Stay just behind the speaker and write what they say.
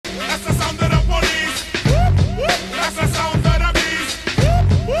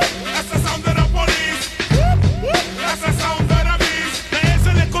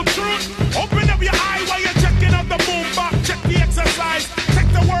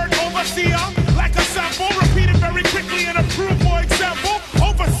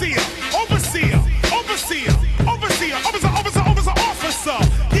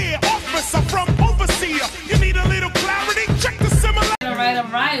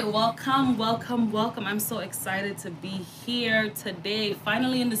right, welcome, welcome, welcome. I'm so excited to be here today.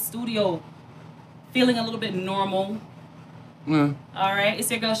 Finally in the studio, feeling a little bit normal. Yeah. All right, it's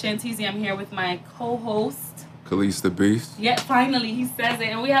your girl Shantizi. I'm here with my co-host. Khalees the Beast. Yeah, finally he says it.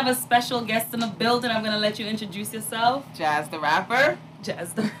 And we have a special guest in the building. I'm going to let you introduce yourself. JAZ the Rapper.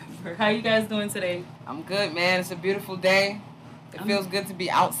 JAZ the Rapper. How you guys doing today? I'm good, man. It's a beautiful day. It feels good to be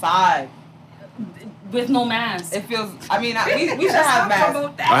outside. With no mask. It feels, we should have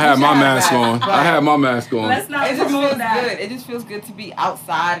masks. I had my mask on. I had my mask on. Let's not It just promote feels that. good. It just feels good to be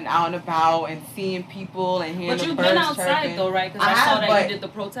outside and out and about and seeing people and hearing But the you've birds been outside chirping. though, right? Because I saw that you did the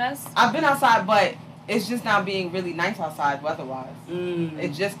protest. I've been outside, but it's just not being really nice outside weather-wise.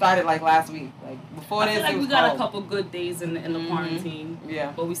 It just started like last week. Like before I this, feel like it was we got cold. a couple good days in the quarantine.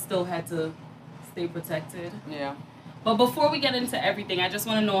 Yeah. But we still had to stay protected. Yeah. But before we get into everything, I just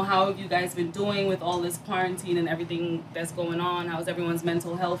want to know how have you guys been doing with all this quarantine and everything that's going on? How's everyone's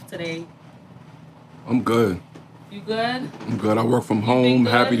mental health today? I'm good. You good? I'm good. I work from home.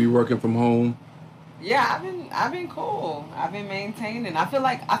 good? Happy to be working from home. Yeah, I've been cool. I've been maintaining. I feel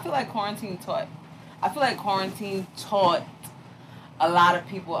like quarantine taught a lot of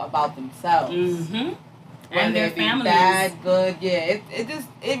people about themselves. Mm-hmm. Whether And their it be families. bad, good, yeah.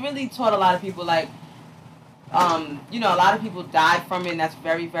 It really taught a lot of people like, a lot of people died from it, and that's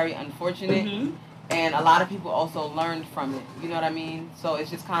very, very unfortunate. Mm-hmm. And a lot of people also learned from it. You know what I mean? So it's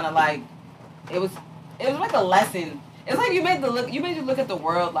just kind of like, it was like a lesson. It's like you made you look at the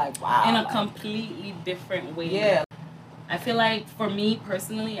world like, wow. In a like, completely different way. Yeah. I feel like for me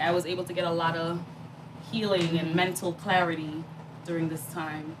personally, I was able to get a lot of healing and mental clarity during this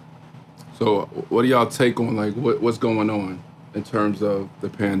time. So, what do y'all take on like what's going on in terms of the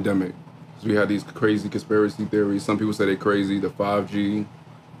pandemic? Because we had these crazy conspiracy theories. Some people say they're crazy. The 5G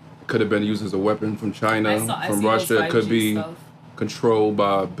could have been used as a weapon from China, I from see those Russia. It could 5G be stuff. controlled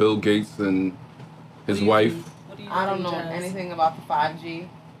by Bill Gates and his What do you wife. think? What do you I don't think, know Jazz? anything about the 5G.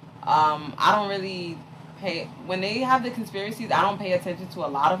 I don't really when they have the conspiracies, I don't pay attention to a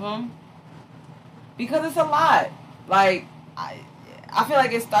lot of them because it's a lot. Like I feel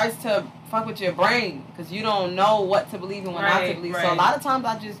like it starts to fuck with your brain because you don't know what to believe and what not to believe. So a lot of times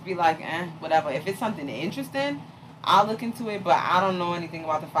I just be like, whatever. If it's something interesting, I'll look into it. But I don't know anything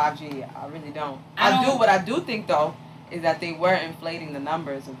about the 5G. I really don't. What I do think though is that they were inflating the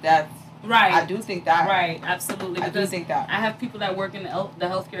numbers of deaths. Right. I do think that. Right, absolutely. I do think that. I have people that work in the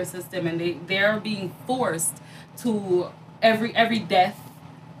healthcare system, and they're being forced to every death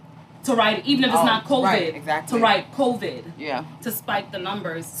to write, even if it's not COVID, right, exactly. to write COVID. Yeah. To spike the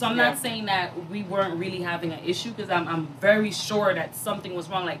numbers. So I'm not saying that we weren't really having an issue, because I'm very sure that something was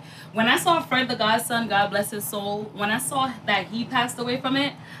wrong. Like when I saw Fred the Godson, God bless his soul, when I saw that he passed away from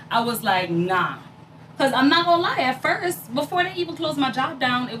it, I was like, nah. Because I'm not gonna lie, at first, before they even closed my job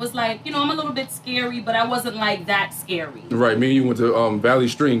down, it was like, I'm a little bit scary, but I wasn't like that scary. Right, me and you went to Valley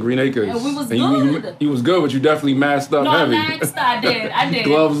Stream, Green Acres. And we was good. You was good, but you definitely masked up heavy. I did.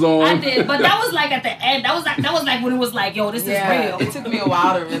 Gloves on. I did, but that was like at the end. That was like when it was like, yo, this is real. It took me a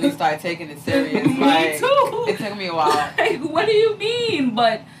while to really start taking it serious. Me too. It took me a while. Like, what do you mean?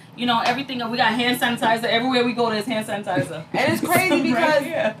 But everything, we got hand sanitizer. Everywhere we go, there's hand sanitizer. And it's crazy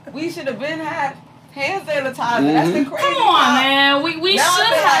because we should have been had hand sanitizer. That's the crazy Come on, man. We should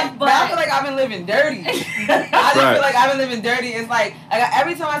have, but now I feel like I've been living dirty. I just feel like I've been living dirty. It's like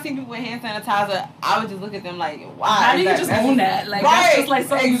every time I see people with hand sanitizer, I would just look at them like, why? How do you just own that? Like, that's just like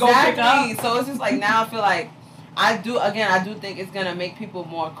something you go pick up. So it's just like now I feel like I do think it's gonna make people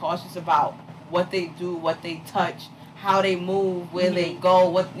more cautious about what they do, what they touch, how they move, where they go,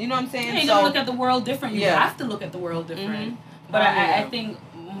 what you know what I'm saying? Yeah, you gotta look at the world different. You have to look at the world different. But I think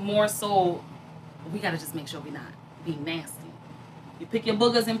more so, we gotta just make sure we're not being nasty. You pick your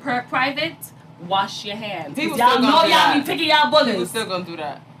boogers in private, wash your hands. People y'all still know gonna do y'all that. be picking y'all boogers. People still gonna do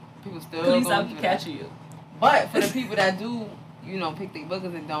that. Please, I'll be catching you. But for the people that do, pick their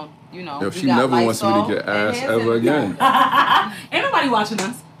boogers and don't, If she never wants me to get ass ever again. Ain't nobody watching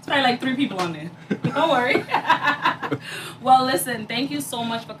us. It's probably like 3 people on there. Don't worry. Well, listen, thank you so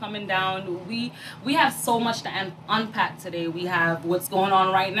much for coming down. We have so much to unpack today. We have what's going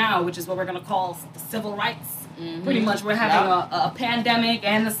on right now, which is what we're going to call the civil rights. Pretty much we're having a pandemic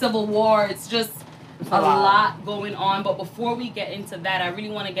and a civil war. It's just a lot going on. But before we get into that, I really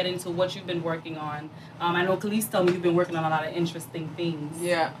want to get into what you've been working on. I know Khalees told me you've been working on a lot of interesting things.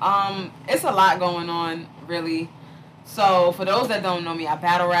 Yeah, it's a lot going on, really. So for those that don't know me, I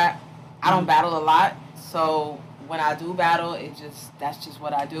battle rap. I don't battle a lot, so when I do battle, that's just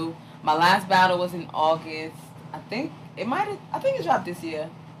what I do. My last battle was in August. I think it dropped this year.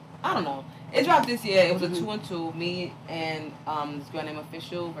 I don't know. It dropped this year. It was a 2-on-2, me and this girl named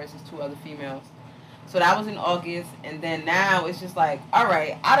Official versus 2 other females. So that was in August, and then now it's just like, all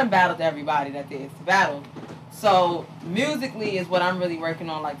right, I done battled everybody that there is to battle. So musically is what I'm really working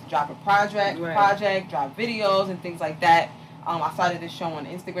on, like to drop a project, drop videos and things like that. I started this show on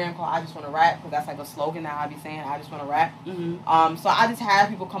Instagram called I Just Want to Rap, because that's like a slogan that I be saying, I just want to rap. So I just have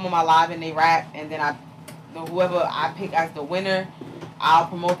people come on my live and they rap, and then whoever I pick as the winner, I'll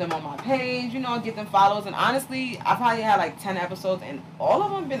promote them on my page, get them follows. And honestly, I probably had like 10 episodes, and all of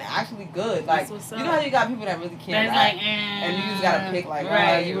them been actually good. Like, you know how you got people that really can't rap, and you just gotta pick like,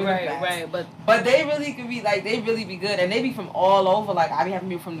 But they really could be like, they really be good, and they be from all over. Like, I be having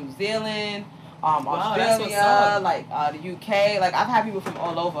people from New Zealand, Australia, like the UK. Like, I've had people from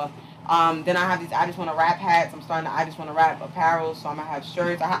all over. Then I have these I Just Want to Rap hats. I'm starting to I Just Want to Rap apparel, so I'm gonna have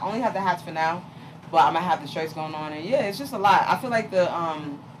shirts. I only have the hats for now. But I'm going to have the shirts going on. And, yeah, it's just a lot. I feel like the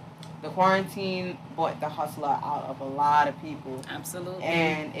quarantine brought the hustler out of a lot of people. Absolutely.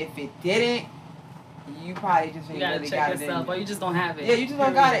 And if it didn't, you probably just ain't really got it. Or you just don't have it. Yeah, you just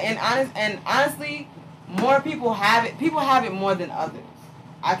don't got it. And honestly, more people have it. People have it more than others.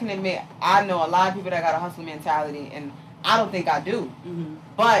 I can admit, I know a lot of people that got a hustler mentality, and I don't think I do.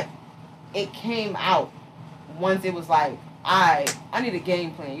 But it came out once it was like, I need a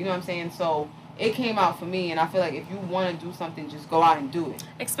game plan. You know what I'm saying? So it came out for me, and I feel like if you want to do something, just go out and do it.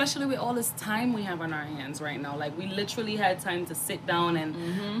 Especially with all this time we have on our hands right now. Like, we literally had time to sit down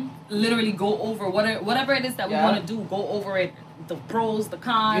and literally go over whatever it is that we want to do. Go over it, the pros, the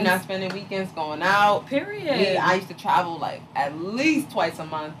cons. You're not spending weekends going out. Period. Me, I used to travel like at least twice a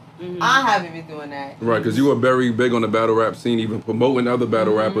month. I haven't been doing that. Right, because you were very big on the battle rap scene, even promoting other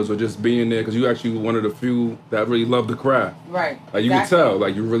battle rappers or just being there, because you actually were one of the few that really loved the craft. Right. Like, you can tell,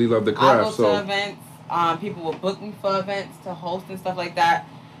 like, you really love the craft. I go to events. People will book me for events to host and stuff like that.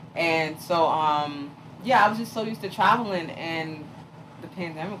 And so, yeah, I was just so used to traveling, and the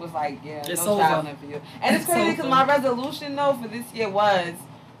pandemic was like, yeah, it's no over. Traveling for you. And it's crazy because my resolution, though, for this year was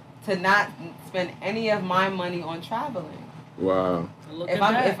to not spend any of my money on traveling. Wow. If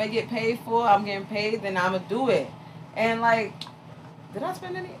I get paid for, I'm getting paid, then I'm gonna do it. And like, did I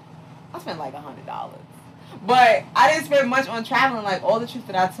spend any? I spent like $100, but I didn't spend much on traveling. Like, all the trips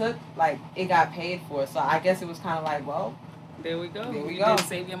that I took, like, it got paid for. So I guess it was kind of like, well, there we go. There we you go. did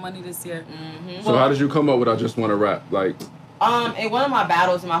save your money this year. So how did you come up with I Just Want to Rap? Like, in one of my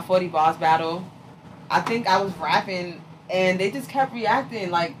battles, in my 40 bars battle, I think I was rapping, and they just kept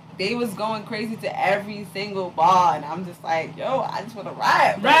reacting. Like, they was going crazy to every single bar, and I'm just like, yo, I just want to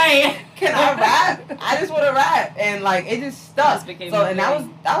rap. Right. Can I rap? I just want to rap. And like, it just stuck. So, and that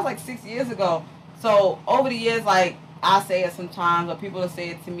was like 6 years ago. So over the years, like, I'll say it sometimes, or people will say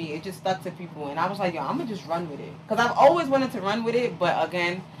it to me. It just stuck to people, and I was like, yo, I'm gonna just run with it, because I've always wanted to run with it, but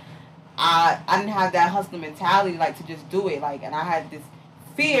again, I didn't have that hustler mentality, like, to just do it, like, and I had this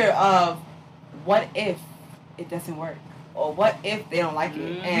fear of, what if it doesn't work? Or what if they don't like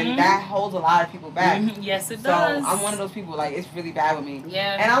it? And that holds a lot of people back. Yes, it does. So I'm one of those people, like, it's really bad with me.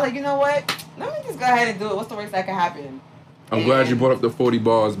 Yeah. And I was like, you know what? Let me just go ahead and do it. What's the worst that could happen? I'm glad you brought up the 40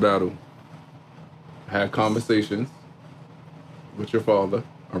 bars battle. I had conversations with your father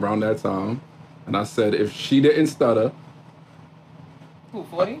around that time, and I said if she didn't stutter. Who,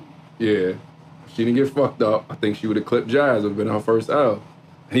 40? Yeah. If she didn't get fucked up, I think she would have clipped Jazz. It would have been her first L.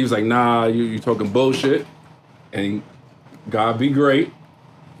 And he was like, nah, you talking bullshit. And God be great.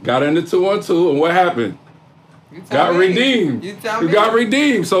 Got into 2-on-2, and what happened? Got redeemed. You tell me. You got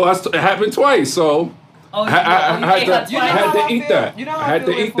redeemed. So it happened twice. So I had to eat that. You know how I had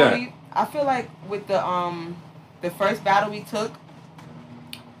to eat that. I feel like with the first battle we took,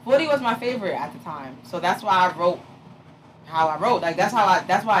 40 was my favorite at the time. So that's why I wrote how I wrote. Like, that's why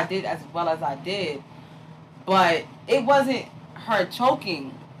I did as well as I did. But it wasn't her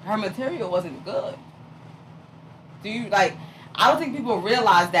choking. Her material wasn't good. I don't think people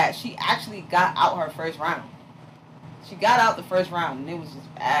realize that she actually got out her first round. She got out the first round, and it was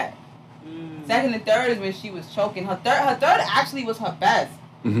just bad. Second and third is when she was choking. Her third actually was her best.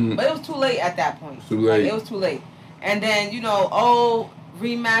 But it was too late at that point. Too late. Like, it was too late. And then,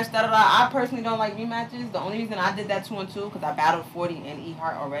 rematch, da-da-da. I personally don't like rematches. The only reason I did that 2-on-2, because I battled 40 and E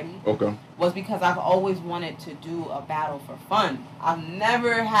Hart already, was because I've always wanted to do a battle for fun. I've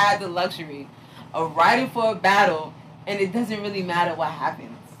never had the luxury of writing for a battle, and it doesn't really matter what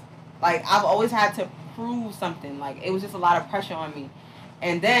happens. Like, I've always had to prove something. Like, it was just a lot of pressure on me.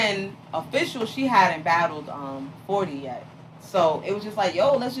 And then Official, she hadn't battled 40 yet. So it was just like,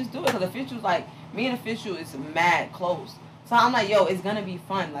 yo, let's just do it. Because Official's like, me and Official is mad close. So I'm like, yo, it's gonna be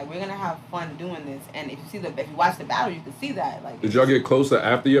fun. Like, we're gonna have fun doing this. And if you watch the battle, you can see that. Like, did y'all get closer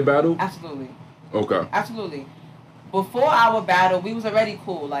after your battle? Absolutely. Okay. Absolutely. Before our battle, we was already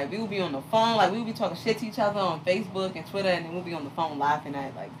cool. Like, we would be on the phone. Like, we would be talking shit to each other on Facebook and Twitter, and then we'd be on the phone laughing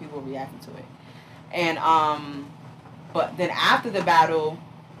at, like, people reacting to it. And, but then after the battle,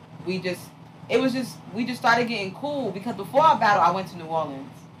 we just started getting cool, because before our battle, I went to New Orleans.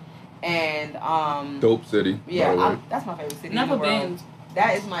 And, dope city. Yeah, that's my favorite city. Never in the world. been.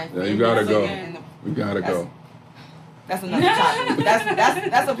 That is my favorite. Yeah, you gotta go. You gotta go. That's another topic.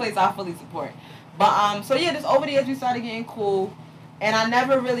 That's a place I fully support. But so yeah, just over the years we started getting cool, and I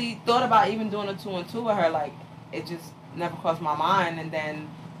never really thought about even doing a 2-on-2 with her. Like, it just never crossed my mind. And then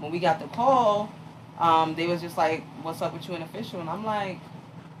when we got the call, they was just like, "What's up with you and Official?" And I'm like,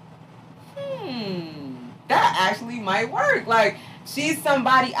 that actually might work. Like, she's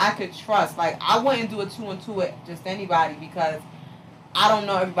somebody I could trust. Like, I wouldn't do a 2-on-2 with just anybody, because I don't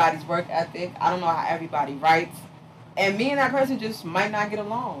know everybody's work ethic. I don't know how everybody writes. And me and that person just might not get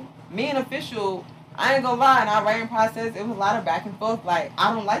along. Me and Official, I ain't gonna lie, in our writing process, it was a lot of back and forth. Like,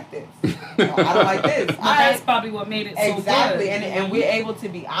 I don't like this. I don't like this. That's probably what made it so good. Exactly. And we're able to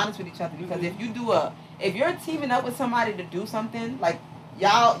be honest with each other, because if you're teaming up with somebody to do something, like,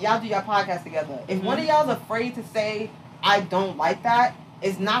 y'all do your podcast together. If one of y'all's afraid to say, I don't like that,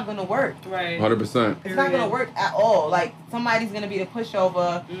 it's not gonna work. Right. 100%. It's not gonna work at all. Like, somebody's gonna be the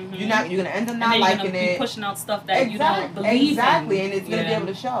pushover. You're gonna end up not liking gonna it. Be pushing out stuff that you don't believe Exactly, in. And it's gonna be able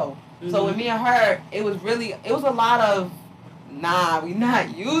to show. So with me and her, it was a lot of, nah, we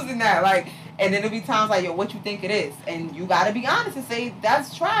not using that. Like, and then there'll be times like, yo, what you think it is? And you gotta be honest and say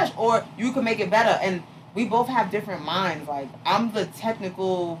that's trash, or you can make it better. And we both have different minds. Like, I'm the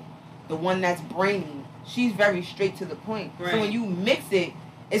technical, the one that's brainy. She's very straight to the point. Right. So when you mix it,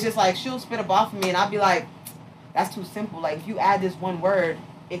 it's just like, she'll spit a bar for me, and I'll be like, that's too simple. Like, if you add this one word,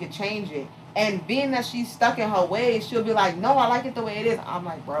 it could change it. And being that she's stuck in her ways, she'll be like, no, I like it the way it is. I'm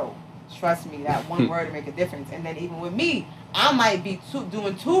like, bro, trust me, that one word will make a difference. And then even with me, I might be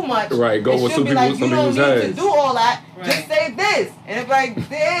doing too much. Right, go with some people, like, you don't need to do all that. Right. Just say this. And it's like,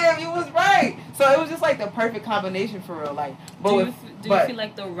 damn, you was right. So it was just like the perfect combination for real. Like, do you feel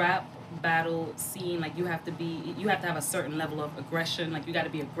like the rap battle scene, like, you have to have a certain level of aggression, like, you got to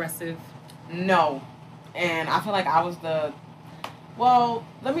be aggressive? No. And I feel like I was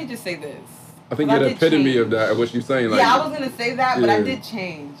let me just say this. I think you're the epitome of that, what you're saying. Like, yeah, I was going to say that, but I did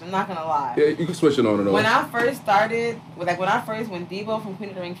change. I'm not going to lie. Yeah, you can switch it on and off. When I first started, when Debo from Queen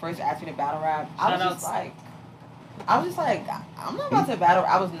of the Ring first asked me to battle rap, I was just like, I'm not about to battle.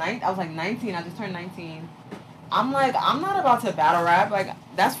 I was like 19. I just turned 19. I'm like, I'm not about to battle rap. Like,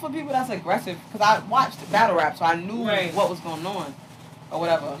 that's for people that's aggressive. Because I watched battle rap, so I knew what was going on. Or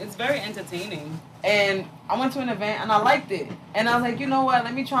whatever. It's very entertaining. And I went to an event, and I liked it. And I was like, you know what?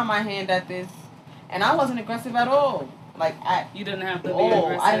 Let me try my hand at this. And I wasn't aggressive at all. Like, you didn't have to be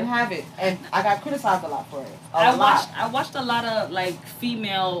aggressive. I didn't have it. And I got criticized a lot for it. I watched a lot of, like,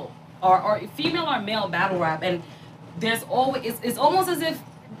 female or male battle rap. And there's always... It's almost as if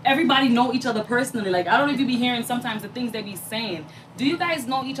everybody know each other personally. Like, I don't know if you be hearing sometimes the things they be saying. Do you guys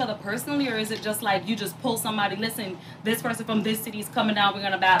know each other personally, or is it just like you just pull somebody, listen, this person from this city is coming down, we're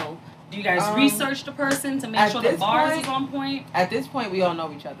going to battle? Do you guys research the person to make sure the bars is on point? At this point, we all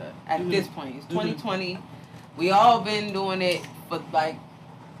know each other. At this point. It's 2020. We all been doing it for, like,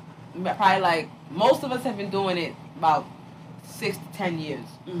 probably, like, most of us have been doing it about 6 to 10 years.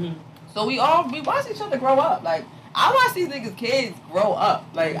 So we watch each other grow up. Like, I watch these niggas' kids grow up.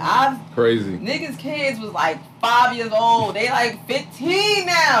 Like, crazy. Niggas' kids was like 5 years old. They like 15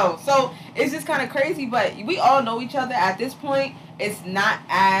 now. So it's just kind of crazy. But we all know each other at this point. It's not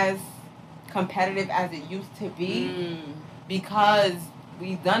as competitive as it used to be because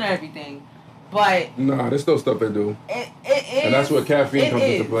we've done everything. But nah, there's still stuff they do. It is. And that's where caffeine comes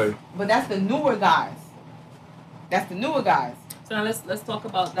into play. But that's the newer guys. So now let's talk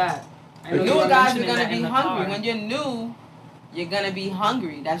about that. The newer guys are gonna be hungry. When you're new, you're gonna be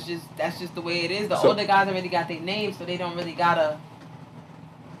hungry. That's just the way it is. The older guys already got their names, so they don't really gotta.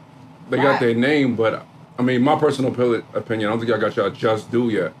 They got their name, but I mean, my personal opinion, I don't think I got y'all just do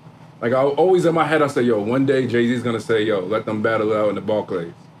yet. Like, I always in my head, I say, yo, one day Jay-Z's gonna say, yo, let them battle out in the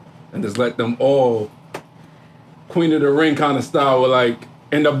Barclays, and just let them all Queen of the Ring kind of style, with like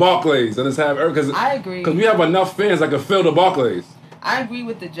in the Barclays, and just have because I agree, because we have enough fans that can fill the Barclays. I agree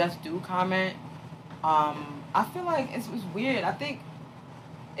with the just do comment. I feel like it's weird. I think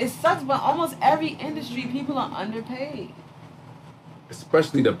it sucks, but almost every industry, people are underpaid.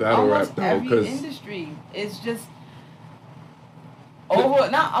 Especially the battle rap, though, because every industry is just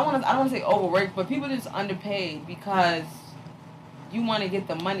over. Not I don't want to say overworked, but people just underpaid because you want to get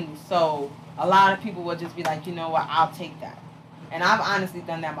the money. So a lot of people will just be like, you know what, I'll take that. And I've honestly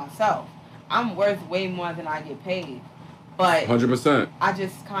done that myself. I'm worth way more than I get paid. But 100%. I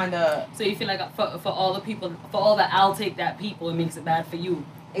just kind of... So you feel like for all the people, for all the I'll take that people, it makes it bad for you.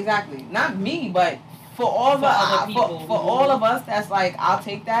 Exactly. Not me, but for all For other people. For all of us that's like, I'll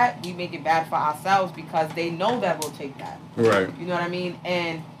take that, we make it bad for ourselves because they know that we'll take that. Right. You know what I mean?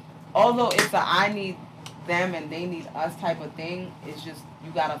 And although it's a I need them and they need us type of thing, it's just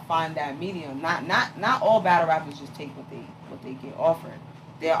you gotta find that medium. Not all battle rappers just take what they get offered.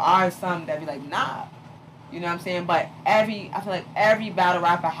 There are some that be like, nah. You know what I'm saying? But I feel like every battle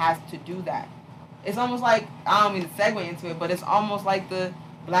rapper has to do that. It's almost like, I don't mean to segue into it, but it's almost like the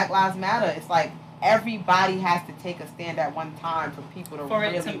Black Lives Matter. It's like everybody has to take a stand at one time for people to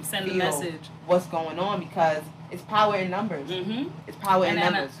really send feel a message. What's going on, because it's power in numbers. Mm-hmm. It's power in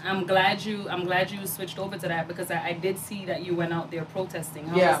numbers. I'm glad you switched over to that because I did see that you went out there protesting.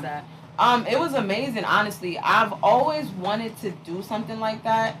 How was that? It was amazing, honestly. I've always wanted to do something like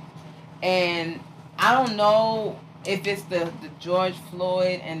that, and I don't know if it's the George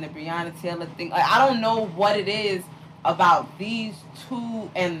Floyd and the Breonna Taylor thing. Like, I don't know what it is about these two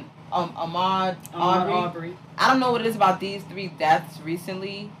and Ahmaud Arbery. I don't know what it is about these 3 deaths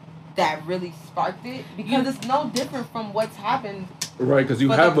recently that really sparked it, because it's no different from what's happened. Right, because you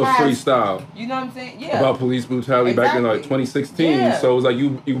have a freestyle. You know what I'm saying? Yeah. About police brutality back in like 2016. Yeah. So it was like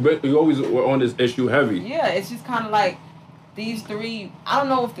you always were on this issue heavy. Yeah, it's just kind of like these 3. I don't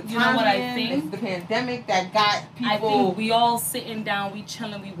know if the time it's the pandemic that got people. I think we all sitting down, we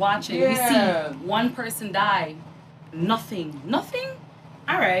chilling, we watching. Yeah. We see one person die, nothing.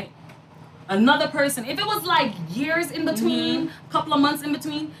 All right. Another person. If it was like years in between, couple of months in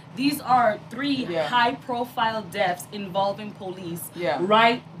between, these are 3 high-profile deaths involving police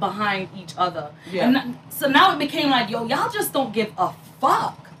right behind each other. Yeah. And so now it became like, yo, y'all just don't give a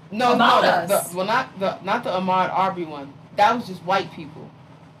fuck about us. Not the Ahmaud Arbery one. That was just white people.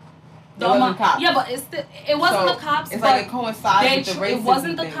 It wasn't cops. Yeah, but it wasn't the cops. It's like it coincided with the racism. It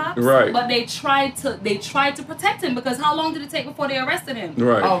wasn't the cops, right? But they tried to protect him, because how long did it take before they arrested him?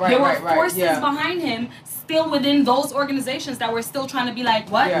 Right. Oh, right. There were forces behind him, still within those organizations that were still trying to be like,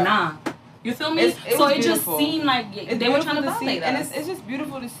 what? Yeah. Nah. You feel me? It just seemed like they were trying to violate us. And it's just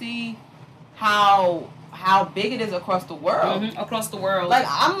beautiful to see how big it is across the world. Mm-hmm. Across the world. Like,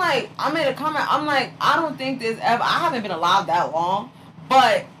 I made a comment. I'm like, I don't think there's ever. I haven't been alive that long,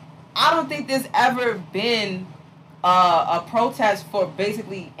 but I don't think there's ever been a protest for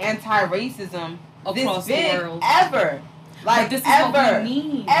basically anti-racism across this big the world ever. Like, this is ever. What we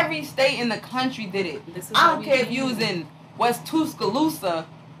need. Every state in the country did it. I don't care if you was in West Tuscaloosa,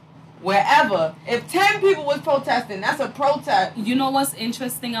 wherever. If 10 people was protesting, that's a protest. You know what's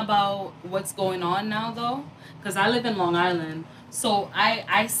interesting about what's going on now, though? Because I live in Long Island. So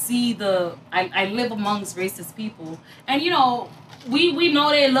I see I live amongst racist people. And, you know, we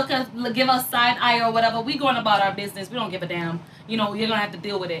know they give us side eye or whatever. We going about our business. We don't give a damn. You know, you're going to have to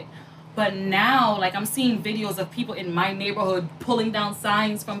deal with it. But now, like, I'm seeing videos of people in my neighborhood pulling down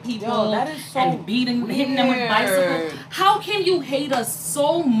signs from people that is so and hitting them with bicycles. How can you hate us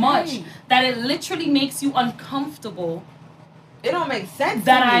so much that it literally makes you uncomfortable? It don't make sense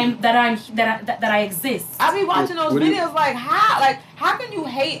that I exist. I be watching those videos like how can you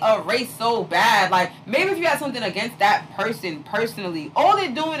hate a race so bad? Like, maybe if you had something against that person personally, all they're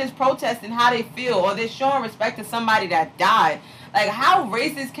doing is protesting how they feel, or they're showing respect to somebody that died. Like, how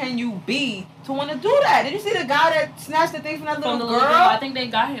racist can you be to want to do that? Did you see the guy that snatched the thing from that little girl? I think they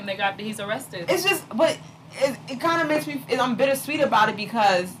got him. He's arrested. It's just, but it kind of makes me. I'm bittersweet about it,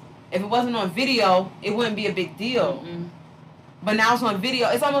 because if it wasn't on video, it wouldn't be a big deal. Mm-mm. But now it's on video.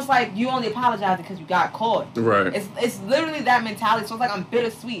 It's almost like you only apologize because you got caught. Right. It's literally that mentality. So it's like I'm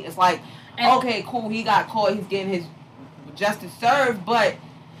bittersweet. It's like, okay, cool, he got caught. He's getting his justice served. But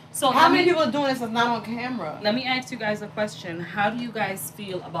so how many people are doing this that's not on camera? Let me ask you guys a question. How do you guys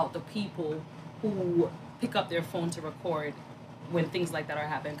feel about the people who pick up their phone to record when things like that are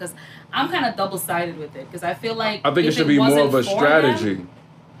happening? Because I'm kind of double-sided with it. Because I feel like I think it should be more of a strategy.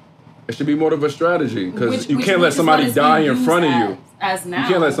 It should be more of a strategy, because you can't let somebody die in front of you. As now. You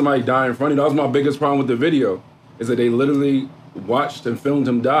can't let somebody die in front of you. That was my biggest problem with the video, is that they literally watched and filmed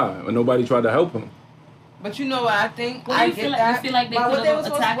him die, and nobody tried to help him. But you know what I think? You feel like they could have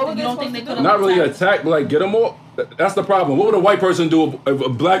attacked him? You don't think they could have Not really attacked, but like get him off. That's the problem. What would a white person do if a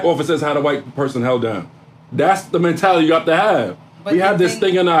black officer had a white person held down? That's the mentality you have to have. But we have this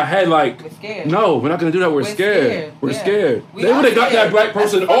thing in our head like, no, we're not going to do that. We're scared. We're scared. They would have got that black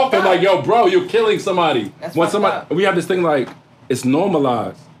person off and like, yo, bro, you're killing somebody. We have this thing like, it's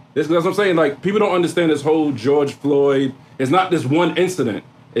normalized. That's what I'm saying. Like, people don't understand this whole George Floyd. It's not this one incident.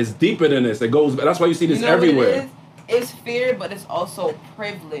 It's deeper than this. It goes. That's why you see this everywhere. What it is? It's fear, but it's also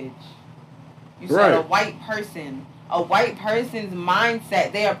privilege. You said a white person. A white person's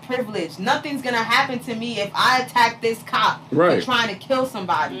mindset. They are privileged. Nothing's gonna happen to me if I attack this cop for trying to kill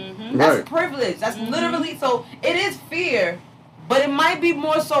somebody. That's privilege. That's literally. So it is fear, but it might be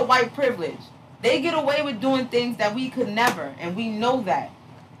more so white privilege. They get away with doing things that we could never, and we know that.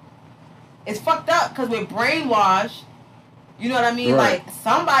 It's fucked up because we're brainwashed. You know what I mean? Like,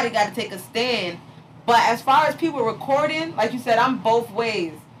 somebody got to take a stand. But as far as people recording, like you said, I'm both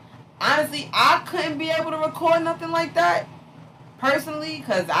ways. Honestly, I couldn't be able to record nothing like that, personally,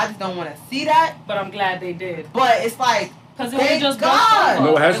 because I just don't want to see that. But I'm glad they did. But it's like, because it would just God.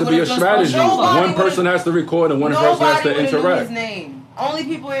 No, it has to be a strategy. One person has to record and one person has to interact. Nobody his name. Only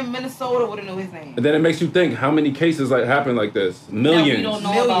people in Minnesota would have known his name. And then it makes you think how many cases like happen like this. Millions.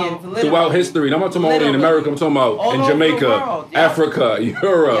 Millions. Throughout history. I'm not talking about only in America. I'm talking about all in Jamaica, Africa,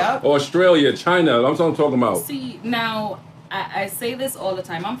 Europe, Australia, China. That's what I'm talking about. See, now, I say this all the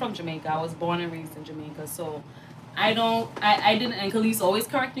time. I'm from Jamaica. I was born and raised in Jamaica. So I didn't, and Khalees always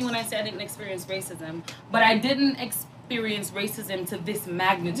correct me when I say I didn't experience racism. But I didn't experience racism to this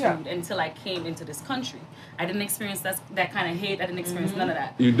magnitude until I came into this country. I didn't experience that kind of hate. I didn't experience none of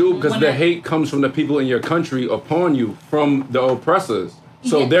that. You do, because the hate comes from the people in your country upon you, from the oppressors.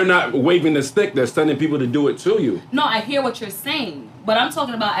 So they're not waving the stick. They're sending people to do it to you. No, I hear what you're saying. But I'm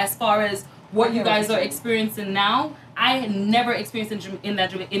talking about as far as what you guys are experiencing now. I had never experienced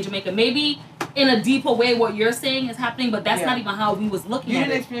in Jamaica. Maybe in a deeper way what you're saying is happening, but that's not even how we was looking at it. You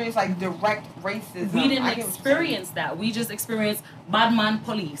didn't experience like direct racism. We didn't experience that. We just experienced bad man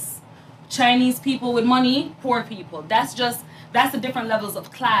police. Chinese people with money, poor people. That's the different levels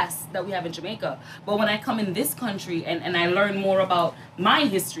of class that we have in Jamaica. But when I come in this country and I learn more about my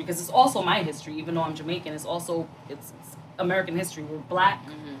history, because it's also my history, even though I'm Jamaican, it's American history. We're black.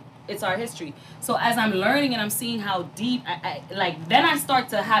 It's our history. So as I'm learning and I'm seeing how deep, then I start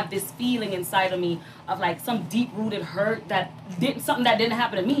to have this feeling inside of me of like some deep-rooted hurt something that didn't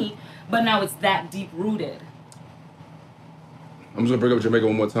happen to me, but now it's that deep-rooted. I'm just going to bring up Jamaica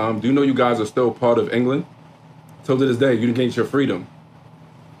one more time. Do you know you guys are still part of England? Till to this day, you didn't gain your freedom.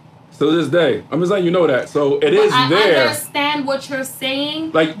 Still to this day. I'm just letting you know that. So it is there. I understand what you're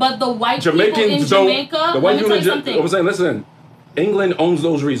saying, like, but the white Jamaicans people in Jamaica, the white people in Jamaica, I'm saying, listen, England owns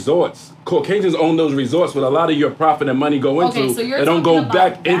those resorts. Caucasians own those resorts, but a lot of your profit and money go into. So they don't go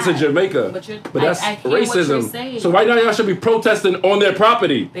back into Jamaica. But that's racism. So right now y'all should be protesting on their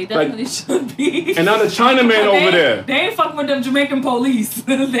property. They definitely should be. And now the Chinaman over there. They ain't fucking with them Jamaican police.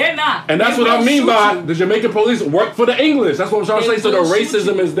 They're not. And that's what I mean by the Jamaican police work for the English. That's what I'm trying to say. So the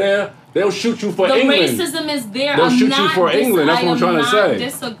racism is there. They'll shoot you for England. The racism is there. They'll shoot you for England. That's what I'm trying to say. I'm not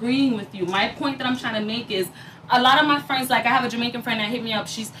disagreeing with you. My point that I'm trying to make is, a lot of my friends, like I have a Jamaican friend that hit me up.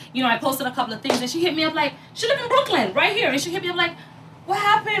 She's, I posted a couple of things and she hit me up like, she live in Brooklyn, right here. And she hit me up like, what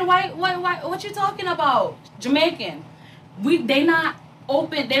happened? Why, what you talking about? Jamaican. They not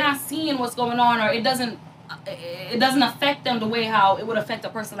open, they're not seeing what's going on, or it doesn't affect them the way how it would affect a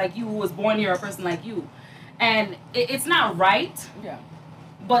person like you who was born here, or a person like you. And it's not right. Yeah.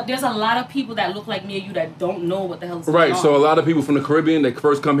 But there's a lot of people that look like me and you that don't know what the hell is going on. Right, so a lot of people from the Caribbean, they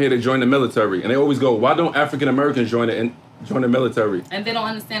first come here, they join the military. And they always go, why don't African Americans join the military? And they don't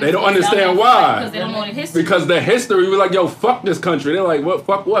understand. They don't understand why. Because they don't know the history. Because the history, we're like, yo, fuck this country. They're like, what?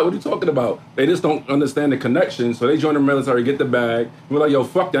 Fuck what? What are you talking about? They just don't understand the connection. So they join the military, get the bag. We're like, yo,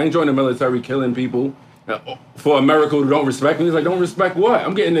 fuck that. I ain't joining the military, killing people. For America who don't respect me. He's like, don't respect what?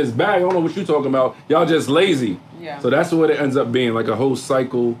 I'm getting this bag. I don't know what you talking about. Y'all just lazy. Yeah. So that's what it ends up being, like a whole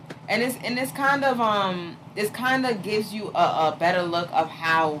cycle. And it's kind of gives you a better look of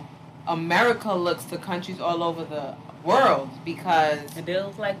how America looks to countries all over the world, because it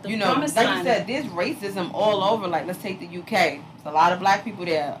feels like the like you said, there's racism all over. Like, let's take the UK. There's a lot of black people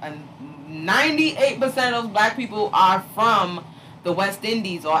there, and 98% of those black people are from the West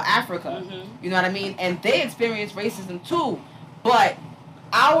Indies or Africa. You know what I mean? And they experience racism too. But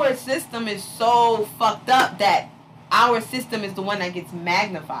our system is so fucked up that our system is the one that gets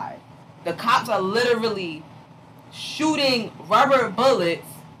magnified. The cops are literally shooting rubber bullets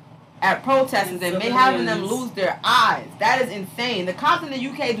at protesters and having them lose their eyes. That is insane. The cops in the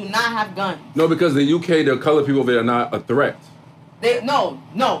UK do not have guns. No, because the UK, the colored people there are not a threat. No,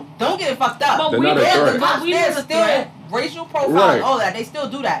 don't get it fucked up. But they're still racial profiling, all that. They still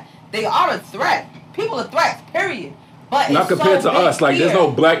do that. They are a threat. People are threats, period. But not compared to us. Like, there's here.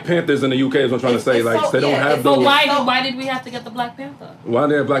 no Black Panthers in the UK. Is what I'm trying to say. Like, so, they don't have those. But why did we have to get the Black Panther? Why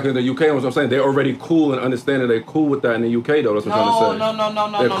they're Black in the UK? What I'm saying, they're already cool and understanding. They're cool with that in the UK, though. That's what I'm trying to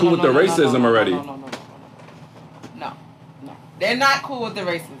say. No. They're cool with the racism already. No. They're not cool with the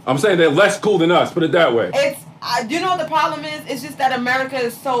racism. I'm saying they're less cool than us. Put it that way. It's you know what the problem is? It's just that America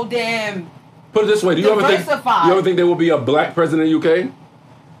is so damn. Put it this way: do you ever think there will be a Black president in the UK?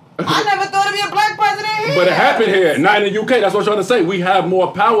 I never thought it'd be a Black president here. But it happened here, not in the UK. That's what I'm trying to say. We have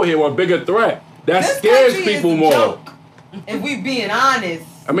more power here, or a bigger threat. That this scares country people is a more. Joke, if we being honest.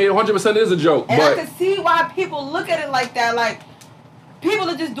 I mean, 100% is a joke. And but I can see why people look at it like that. Like, people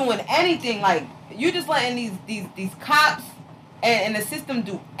are just doing anything. Like, you just letting these cops and the system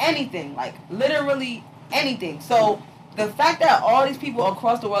do anything. Like, literally anything. So, the fact that all these people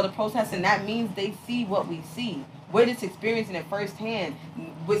across the world are protesting, that means they see what we see. We're just experiencing it firsthand.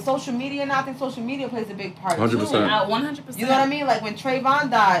 With social media, and I think social media plays a big part 100%. too. 100%. You know what I mean? Like when Trayvon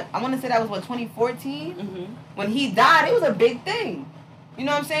died, I want to say that was 2014. Mm-hmm. When he died, it was a big thing. You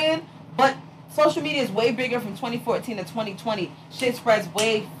know what I'm saying? But social media is way bigger from 2014 to 2020. Shit spreads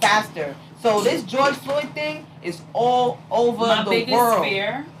way faster. So this George Floyd thing is all over the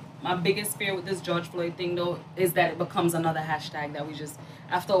world. My biggest fear with this George Floyd thing, though, is that it becomes another hashtag that we just,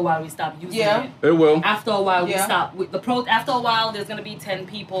 after a while, we stop using it. It will. After a while, we stop. With after a while, there's going to be 10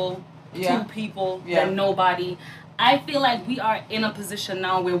 people, 2 people, then nobody. I feel like we are in a position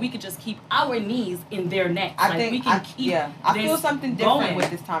now where we could just keep our knees in their necks. I feel something different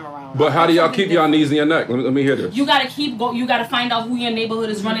with this time around. But how do y'all keep y'all knees in your neck? Let me hear this. You got to you got to find out who your neighborhood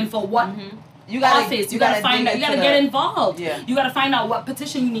is running for what. Mm-hmm. You gotta find out. You gotta get involved. Yeah. You gotta find out what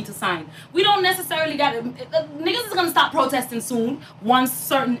petition you need to sign. We don't necessarily niggas is gonna stop protesting soon once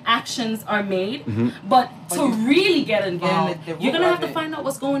certain actions are made. Mm-hmm. But to really get involved, you're gonna have to find out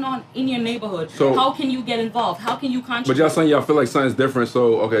what's going on in your neighborhood. So how can you get involved? How can you contribute? But y'all saying y'all feel like something's different.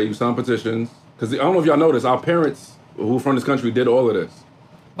 So okay, you sign petitions because I don't know if y'all noticed. Our parents who from this country did all of this.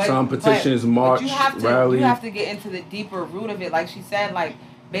 Sign petitions, march, rally. You have to get into the deeper root of it. Like she said, like.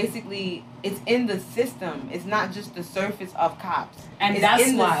 Basically, it's in the system. It's not just the surface of cops. And it's that's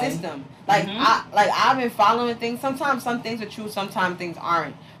in why. the system. Like I've been following things. Sometimes some things are true, sometimes things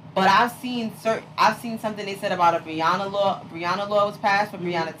aren't. But I've seen something they said about a Breonna law. Breonna law was passed for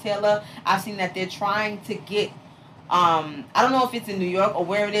Breonna Taylor. I've seen that they're trying to get I don't know if it's in New York or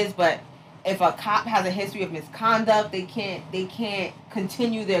where it is, but if a cop has a history of misconduct, they can't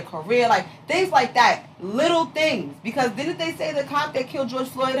continue their career, like things like that, little things. Because didn't they say the cop that killed George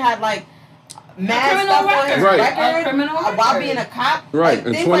Floyd had like mad stuff on his record while being a cop? Right,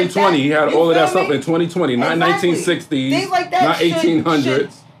 like, in 2020 he had all of that stuff in 2020, not 1960s, things like that, not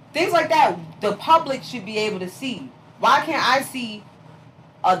 1800s. Things like that, the public should be able to see. Why can't I see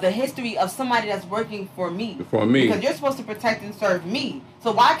the history of somebody that's working for me? For me. Because you're supposed to protect and serve me.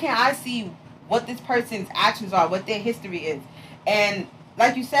 So why can't I see what this person's actions are, what their history is? And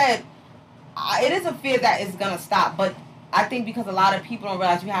like you said, it is a fear that is going to stop. But I think because a lot of people don't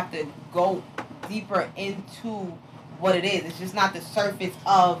realize you have to go deeper into what it is. It's just not the surface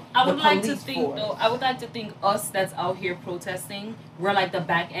of I would the like to police think, force. though, I would like to think us that's out here protesting, we're like the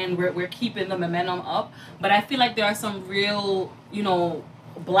back end, we're keeping the momentum up. But I feel like there are some real,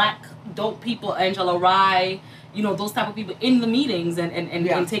 black dope people, Angela Rye, those type of people in the meetings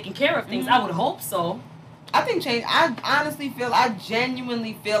and taking care of things. I would hope so. I think change. I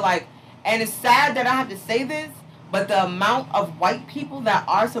genuinely feel like, and it's sad that I have to say this, but the amount of white people that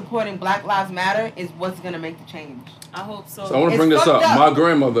are supporting Black Lives Matter is what's going to make the change. I hope so. So I want to bring this up. My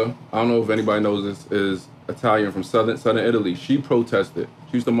grandmother, I don't know if anybody knows this, is Italian from southern Italy. She protested.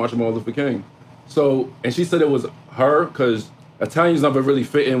 She used to march with Martin Luther King. So, and she said it was her because Italians never really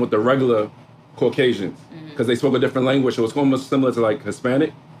fit in with the regular Caucasians because they spoke a different language. So it's almost similar to like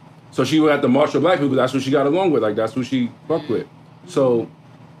Hispanic. So she would have to march with black people. That's who she got along with. Like that's who she fucked with. So,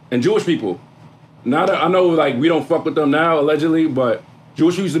 and Jewish people. Now that I know, like we don't fuck with them now allegedly, but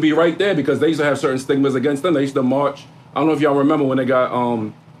Jewish used to be right there because they used to have certain stigmas against them. They used to march. I don't know if y'all remember when they got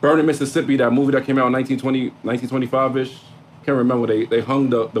Burned in Mississippi, that movie that came out in 1925-ish. Can't remember. They hung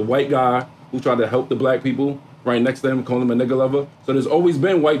the white guy who tried to help the black people right next to him, calling him a nigger lover. So there's always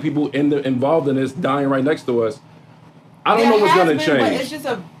been white people involved in this, dying right next to us. I don't know what's going to change. But it's just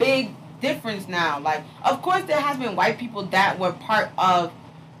a big difference now. Like, of course, there has been white people that were part of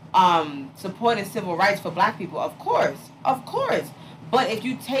supporting civil rights for black people. Of course. But if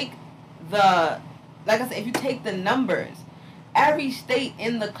you take if you take the numbers, every state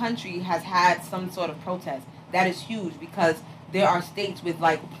in the country has had some sort of protest. That is huge because there are states with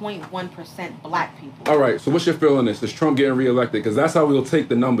like 0.1% black people. All right, so what's your feeling on this? Is Trump getting reelected? Because that's how we'll take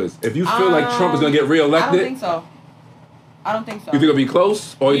the numbers. If you feel like Trump is going to get reelected... I don't think so. I don't think so. You think it'll be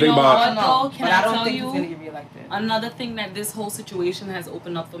close, or you think know about? what, though? Can but I don't tell think you he's gonna get reelected. another thing that this whole situation has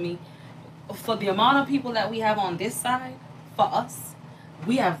opened up for me? For the amount of people that we have on this side, for us,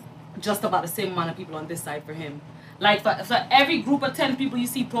 we have just about the same amount of people on this side for him. Like for every group of 10 people you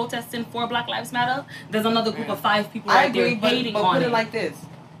see protesting for Black Lives Matter, there's another group of 5 people I right there agree, hating but on put it. it like this.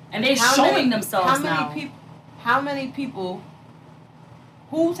 And they're showing themselves now. How many people?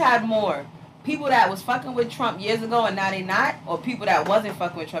 Who's had more? People that was fucking with Trump years ago and now they not, or people that wasn't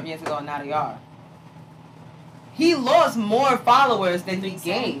fucking with Trump years ago and now they are? He lost more followers than he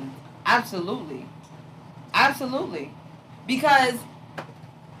gained. Absolutely. Absolutely. Because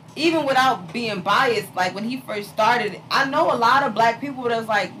even without being biased, like when he first started, I know a lot of black people that was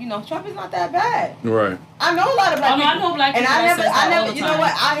like, you know, Trump is not that bad. Right. I know a lot of black people. I know black people. And I never, you know time.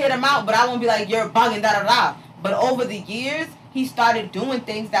 what? I hit him out, but I won't be like, you're bugging, da da da. But over the years, he started doing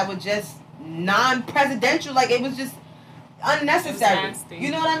things that were just non-presidential. Like, it was just unnecessary.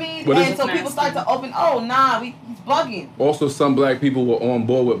 You know what I mean? But and so people start to open, oh, nah, he's bugging. Also, some black people were on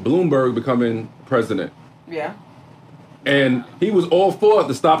board with Bloomberg becoming president. Yeah. And he was all for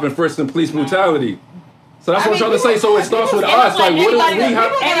the stop and frisk and police brutality. So that's what I'm trying to say. So it starts with people- us. Like, what do we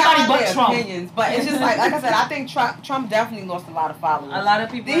have? Anybody but their Trump. opinions, but it's just like I said, I think Trump definitely lost a lot of followers. A lot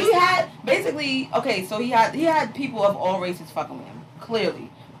of people. He had basically so he had people of all races fucking with him, clearly.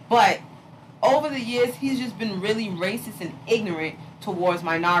 But over the years, he's just been really racist and ignorant towards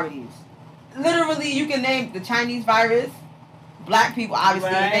minorities. Literally, you can name the Chinese virus, black people, obviously,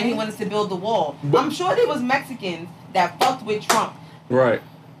 and then he wanted to build the wall. I'm sure there was Mexicans that fucked with Trump. Right.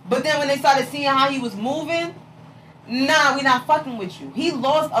 But then when they started seeing how he was moving, nah, we not fucking with you. He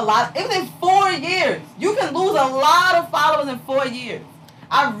lost a lot. It was in 4 years. You can lose a lot of followers in 4 years.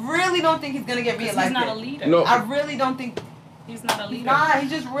 I really don't think he's gonna get reelected. He's not a leader. No. I really don't think He's not a leader. Nah, he's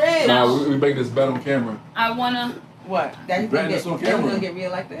just rich. Nah, we make this bet on camera. I wanna. What? That he's betting gonna this on that he's camera. gonna get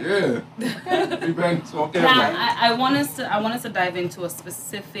reelected? Yeah. We betting this on Now, camera. I want us to dive into a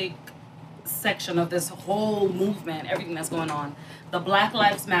specific section of this whole movement, everything that's going on. The Black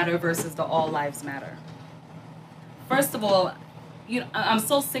Lives Matter versus the All Lives Matter. First of all, I'm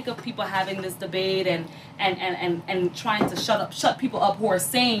so sick of people having this debate and trying to shut people up who are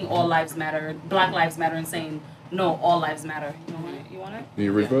saying all lives matter, Black Lives Matter, and saying no, all lives matter. You want it? Can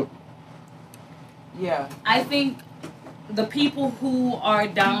you revote? Yeah. I think the people who are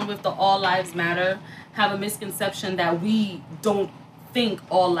down with the all lives matter have a misconception that we don't think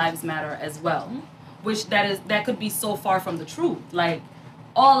all lives matter as well, which that could be so far from the truth. Like,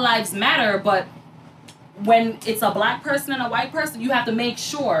 all lives matter, but when it's a black person and a white person, you have to make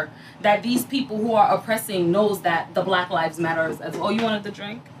sure that these people who are oppressing knows that the Black Lives Matter as well. Oh, you wanted to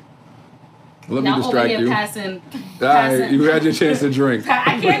drink? Let me Now distract over here you. passing. Alright, you had your chance to drink.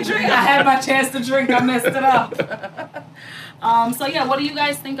 I can't drink. I had my chance to drink. I messed it up. So yeah, what do you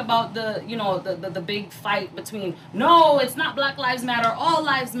guys think about the big fight between no, it's not Black Lives Matter, all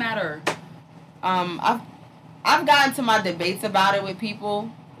lives matter? I've gotten to my debates about it with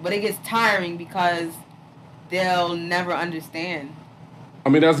people, but it gets tiring because they'll never understand. I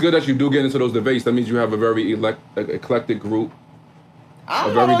mean, that's good that you do get into those debates. That means you have a very eclectic group. I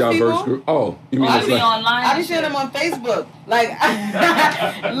A don't very know those diverse people. group. Oh, you mean I it's be like... online. I be seeing them on Facebook. Like,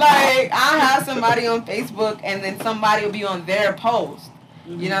 like I have somebody on Facebook, and then somebody will be on their post.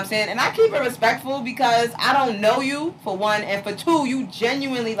 You know what I'm saying? And I keep it respectful because I don't know you, for one, and for two, you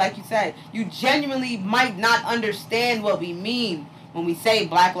genuinely, like you said, you genuinely might not understand what we mean when we say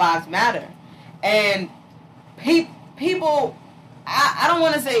Black Lives Matter. And people, I don't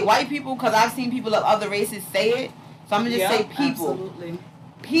want to say white people because I've seen people of other races say it. So I'm going to just say people. Absolutely.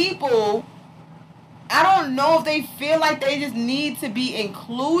 People, I don't know if they feel like they just need to be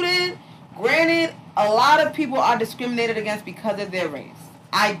included. Granted, a lot of people are discriminated against because of their race.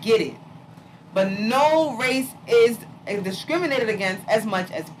 I get it. But no race is discriminated against as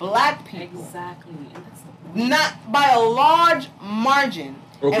much as black people. Exactly. And that's the point. Not by a large margin.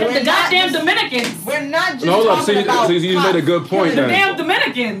 Okay. And we're The not goddamn just- Dominicans. We're not just No, hold up. talking See, about you made a good point The then. damn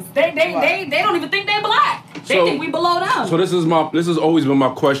Dominicans. They don't even think they're black. They So- think we below them. So this has always been my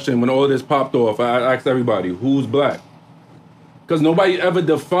question when all of this popped off. I asked everybody, who's black? Because nobody ever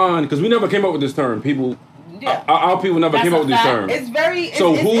defined, because we never came up with this term. People, Yeah. our people never That's came a up with this fact. term. It's very.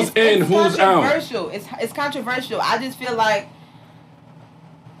 So it's, who's it's, in, it's who's out? controversial. It's controversial. I just feel like,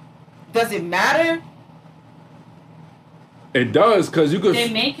 does it matter? It does, because you could. They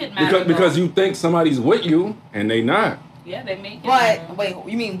make it matter. Because you think somebody's with you, and they not. Yeah, they make it But matter. wait,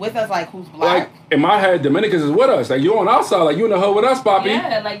 you mean with us? Like who's black? Like, in my head, Dominicans is with us. Like, you on our side. Like, you in the hood with us, Poppy.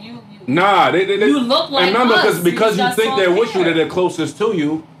 Yeah, like you Nah, they You look like and remember, us. because you Just think don't they're with you, care. that they're closest to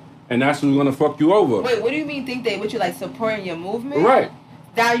you, and that's who's gonna fuck you over. Wait, what do you mean think they with you like supporting your movement? Right.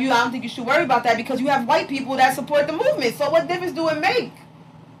 Now I don't think you should worry about that because you have white people that support the movement. So what difference do it make?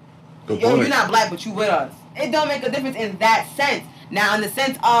 Good Yo, point. you're not black, but you with us. It don't make a difference in that sense. Now, in the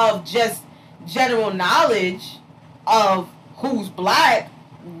sense of just general knowledge of who's black,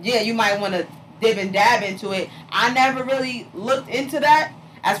 yeah, you might want to dib and dab into it. I never really looked into that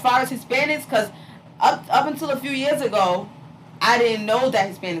as far as Hispanics, because up until a few years ago, I didn't know that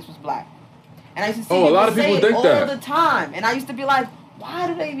Hispanics was black. And I used to see a lot of people say think it all that. the time. And I used to be like, why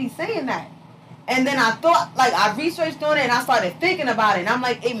do they be saying that? And then I thought, like, I researched on it and I started thinking about it. And I'm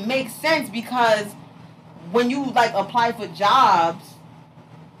like, it makes sense because when you, like, apply for jobs,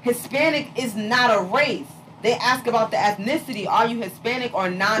 Hispanic is not a race. They ask about the ethnicity. Are you Hispanic or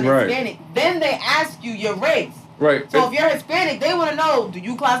non-Hispanic? Right. Then they ask you your race. Right. So if you're Hispanic, they want to know, do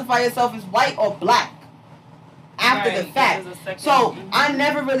you classify yourself as white or black? After the fact. So I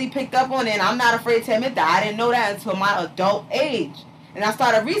never really picked up on it, and I'm not afraid to admit that. I didn't know that until my adult age. And I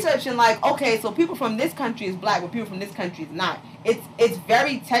started researching, like, okay, so people from this country is black, but people from this country is not. It's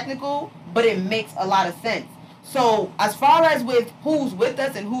very technical, but it makes a lot of sense. So as far as with who's with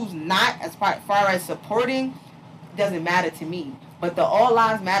us and who's not, as far as supporting, doesn't matter to me. But the All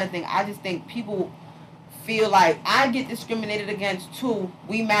Lives Matter thing, I just think people feel like I get discriminated against too.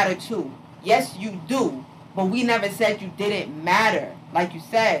 We matter too. Yes, you do. But we never said you didn't matter. Like you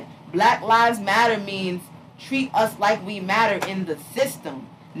said, Black Lives Matter means treat us like we matter in the system.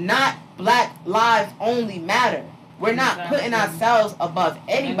 Not Black lives only matter. We're not putting ourselves above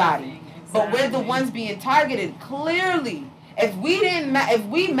anybody. But we're the ones being targeted. Clearly, if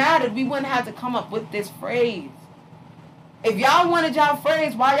we mattered, we wouldn't have to come up with this phrase. If y'all wanted y'all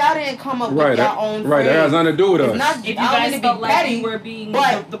phrase, why y'all didn't come up with your own phrase? Right, that has nothing to do with us. If you guys felt like we were being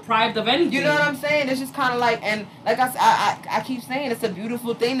deprived of anything. You know what I'm saying? It's just kind of like, and like I keep saying, it's a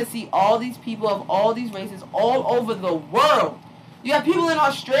beautiful thing to see all these people of all these races all over the world. You have people in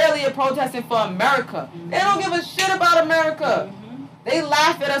Australia protesting for America. Mm-hmm. They don't give a shit about America. Mm-hmm. They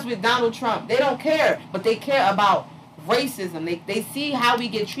laugh at us with Donald Trump. They don't care, but they care about racism. They see how we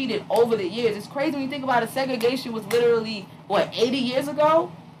get treated over the years. It's crazy when you think about it. Segregation was literally, 80 years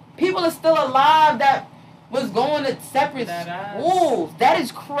ago? People are still alive that was going to separate schools. That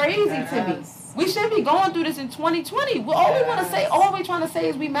is crazy to me. We shouldn't be going through this in 2020. All we're trying to say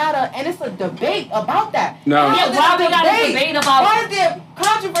is we matter, and it's a debate about that. No. Yeah, why we got a debate about? Why is there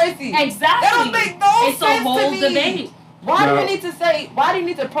controversy? Exactly. That don't make no sense to me. It's a whole debate. Why do you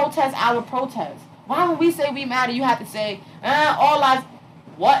need to protest our protest? Why when we say we matter, you have to say, all lives...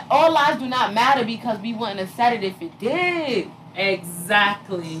 What? All lives do not matter because we wouldn't have said it if it did.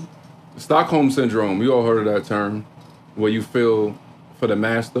 Exactly. Stockholm Syndrome. We all heard of that term. Where you feel for the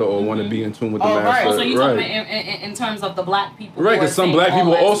master or want to be in tune with the master. Right. So you're talking about in terms of the black people. Right, because some black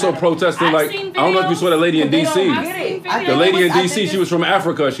people also protesting. Like, I don't know if you saw the lady in D.C. The lady in D.C., she was from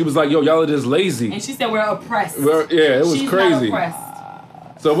Africa. She was like, yo, y'all are just lazy. And she said we're oppressed. Yeah, it was She's crazy. Not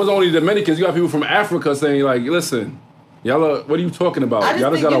oppressed. So it wasn't only Dominicans. You got people from Africa saying, like, listen, y'all are, what are you talking about? Y'all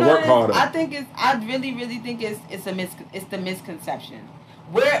just got to work harder. I really, really think it's the misconception.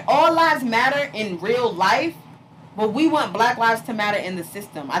 Where all lives matter in real life, but we want Black lives to matter in the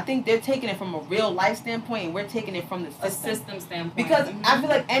system. I think they're taking it from a real life standpoint, and we're taking it from the system. A system standpoint. Because I feel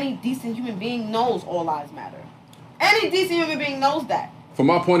like any decent human being knows all lives matter. Any decent human being knows that. From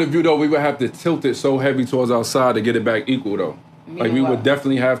my point of view, though, we would have to tilt it so heavy towards our side to get it back equal, though. Like, we would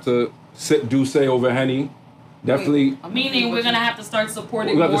definitely have to say over Henny. Definitely. Meaning we're going to have to start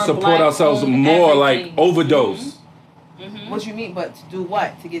supporting more. We have to support ourselves more, like, overdose. Mm-hmm. What you mean? But to do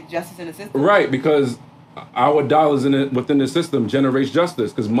what? To get justice in the system? Right, because our dollars within the system generates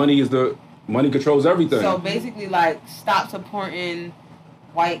justice, because money controls everything. So basically, like, stop supporting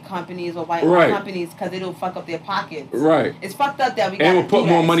white companies or white companies because it'll fuck up their pockets. Right. It's fucked up that we got to we'll put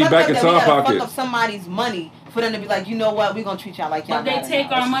more money back into our pockets. Fuck up somebody's money for them to be like, you know what, we're gonna treat y'all like y'all. But they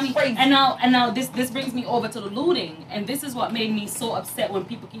take our money. And now this brings me over to the looting, and this is what made me so upset when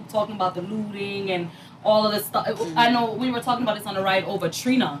people keep talking about the looting and all of this stuff. Mm-hmm. I know we were talking about this on the ride over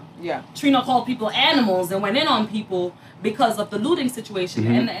Trina. Yeah. Trina called people animals and went in on people because of the looting situation.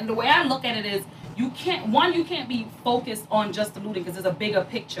 Mm-hmm. And the way I look at it is, you can't be focused on just the looting because there's a bigger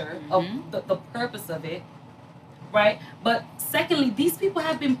picture of the purpose of it, right? But secondly, these people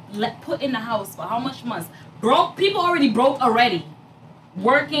have been put in the house for how much months? Broke. People broke already.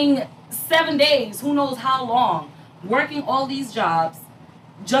 Working 7 days, who knows how long. Working all these jobs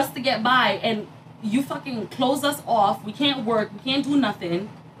just to get by, and you fucking close us off. We can't work. We can't do nothing.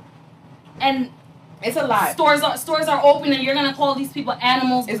 And it's a lie. Stores are open, and you're gonna call these people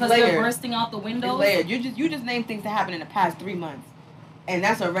animals because they're bursting out the windows. It's layered. You just named things that happened in the past 3 months, And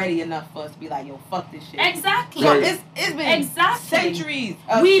that's already enough for us to be like, yo, fuck this shit. Exactly. So it's been centuries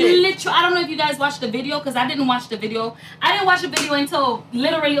of shit. Literally, I don't know if you guys watched the video, because I didn't watch the video. I didn't watch the video until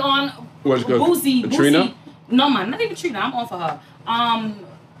literally on Boosie. No, man, not even Trina. I'm on for her.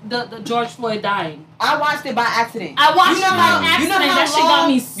 The George Floyd dying. I watched it by accident. I watched it by accident. That shit got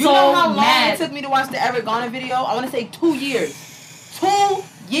me so mad. You know how long it took me to watch the Eric Garner video? I want to say 2 years. 2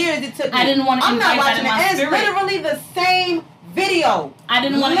 years it took me. I didn't want to invite that in my spirit. It's literally the same video. I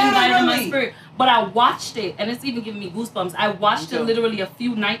didn't want to invite it in my spirit. But I watched it, and it's even giving me goosebumps. I watched it literally a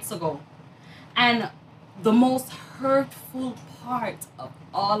few nights ago. And the most hurtful part of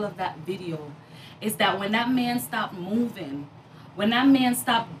all of that video is that when that man stopped moving, when that man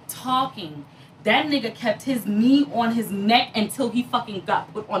stopped talking, that nigga kept his knee on his neck until he fucking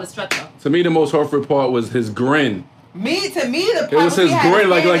got put on a stretcher. To me, the most hurtful part was his grin. To me, the part it was his grin,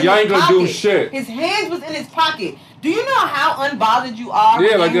 like y'all ain't gonna do shit. His hands was in his pocket. Do you know how unbothered you are when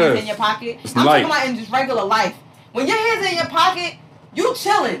your hands in your pocket? I'm talking about in just regular life. When your hands in your pocket, you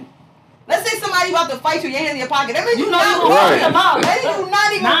chilling. Let's say somebody about to fight you, your hands in your pocket. That means you not worried about. That means you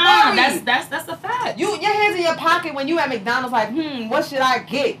not even worried. That's a fact. Your hands in your pocket when you at McDonald's, like, what should I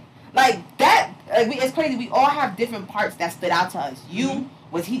get? Like that. It's crazy. We all have different parts that stood out to us. You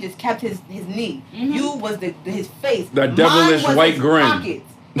was he just kept his knee. You was his face. That devilish white grin. Pockets.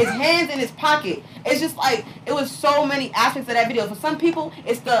 His hands in his pocket. It's just like, it was so many aspects of that video. For some people,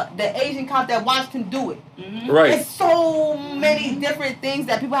 it's the Asian cop that watched him do it. Right. It's so many different things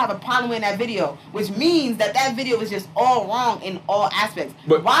that people have a problem with in that video, which means that video is just all wrong in all aspects.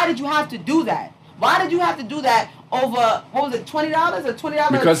 But why did you have to do that? Why did you have to do that over, what was it, $20 or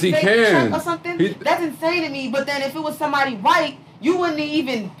 $20? Because he can. Or something? That's insane to me. But then if it was somebody white, you wouldn't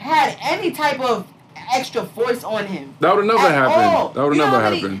even had any type of extra force on him. That would have never happened. That would have never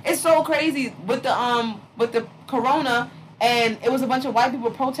happened. It's so crazy with the corona, and it was a bunch of white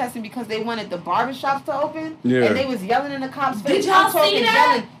people protesting because they wanted the barbershops to open. Yeah. And they was yelling in the cops' face. Did y'all see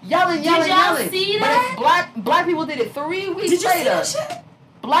that? Yelling. Did y'all see that? But black people did it 3 weeks later. Did you see that shit?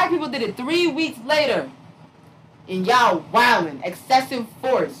 Black people did it 3 weeks later. And y'all wilding. Excessive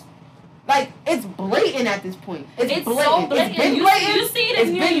force. Like, it's blatant at this point. It's blatant. So blatant. It's been blatant. You see it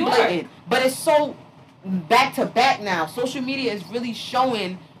in New York. Blatant. But it's so back to back now. Social media is really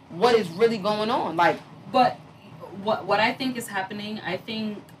showing what is really going on. Like, but what I think is happening, I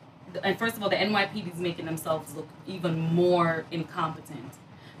think, and first of all, the NYPD is making themselves look even more incompetent,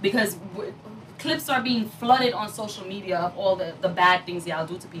 because clips are being flooded on social media of all the bad things y'all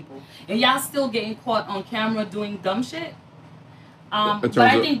do to people, and y'all still getting caught on camera doing dumb shit. But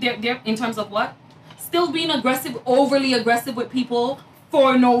I think they're in terms of what? Still being aggressive, overly aggressive with people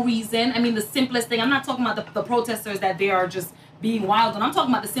for no reason. I mean, the simplest thing, I'm not talking about the protesters that they are just being wild, and I'm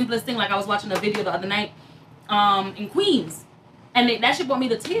talking about the simplest thing. Like, I was watching a video the other night in Queens, and that shit brought me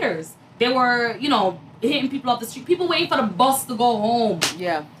to tears. They were, hitting people off the street. People waiting for the bus to go home.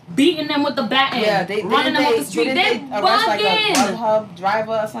 Yeah. Beating them with the bat end. Yeah, running them off the street. They bugging. Like a Grubhub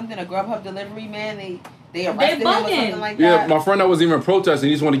driver or something, a Grubhub delivery man. They arrested him or something like that. Yeah, my friend that was even protesting,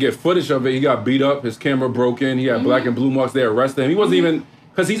 he just wanted to get footage of it. He got beat up, his camera broken, he had black and blue marks. They arrested him. He wasn't even,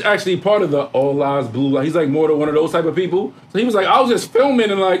 because he's actually part of the All Lives Blue Lives. He's like more than one of those type of people. So he was like, I was just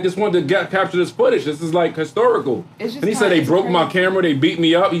filming and like just wanted to capture this footage. This is like historical. And he said they broke my camera, they beat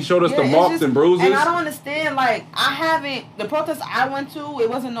me up. He showed us the marks and bruises. And I don't understand, like, the protest I went to, it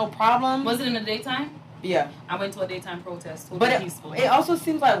wasn't no problem. Was it in the daytime? Yeah. I went to a daytime protest. But it also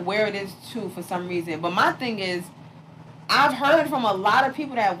seems like where it is too for some reason. But my thing is, I've heard from a lot of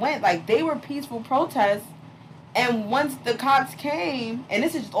people that went, like, they were peaceful protests, and once the cops came, and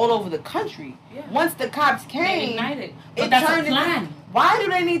this is just all over the country, once the cops came, they ignited. But that's a plan. Why do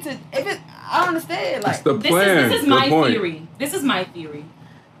they need to, I don't understand. Like, it's the plan. This is my theory. This is my theory.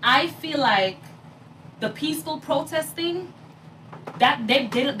 I feel like the peaceful protesting, that's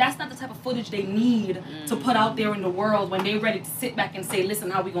not the type of footage they need to put out there in the world when they're ready to sit back and say, listen,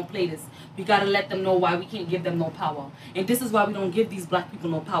 how we gonna play this? We gotta let them know why we can't give them no power. And this is why we don't give these black people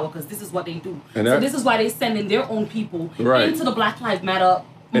no power, because this is what they do. And so this is why they sending their own people into the Black Lives Matter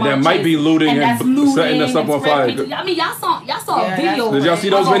and that might be looting and setting us up on fire. I mean, y'all saw a video. Did y'all see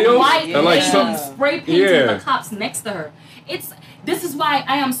those videos? White like some spray painting the cops next to her. This is why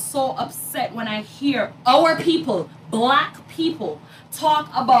I am so upset when I hear our people, black people, talk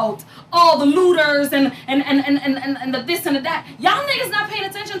about the looters and the this and the that. Y'all niggas not paying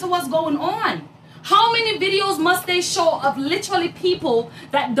attention to what's going on. How many videos must they show of literally people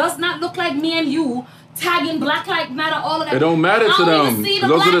that does not look like me and you tagging Black Lives Matter, all of that? It don't matter to them.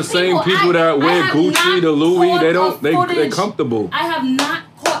 Those are the same people that wear Gucci, the Louis. They're comfortable. I have not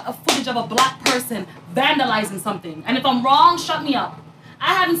caught a footage of a black person vandalizing something. And if I'm wrong, shut me up.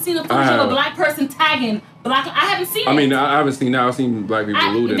 I haven't seen a footage of a black person tagging black. I haven't seen it. I mean, I haven't seen. Now I've seen black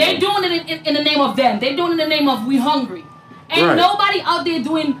people looting. They're doing it in the name of them. They're doing it in the name of we hungry. Ain't nobody out there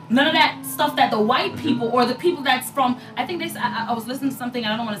doing none of that stuff that the white people or the people that's from. I think I was listening to something.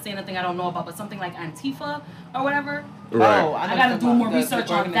 I don't want to say anything I don't know about, but something like Antifa or whatever. Right. Oh, I gotta do more research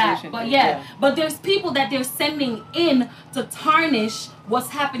on that. But but there's people that they're sending in to tarnish what's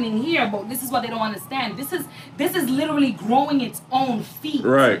happening here. But this is what they don't understand. This is literally growing its own feet.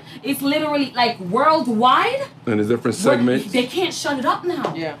 Right. It's literally like worldwide. And there's different segments. They can't shut it up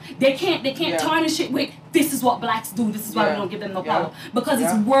now. Yeah. They can't tarnish it with this is what blacks do. This is why we don't give them no power. Because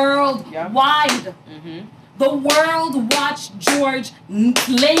it's worldwide. The world watched George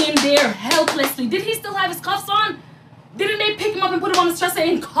laying there helplessly. Did he still have his cuffs on? Didn't they pick him up and put him on the stretcher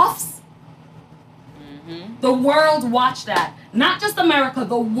in cuffs? The world watched that. Not just America,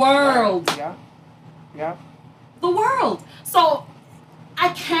 the world. Yeah. The world. So I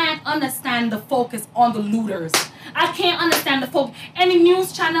can't understand the focus on the looters. I can't understand the focus. Any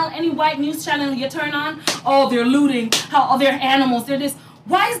news channel, any white news channel you turn on, oh, they're looting. How they're animals. They're this.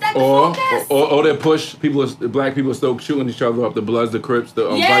 Why is that the focus? Or they push people. Black people are still shooting each other up. The Bloods, the Crips, the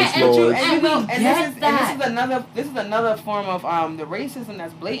Vice Lords. This is another form of the racism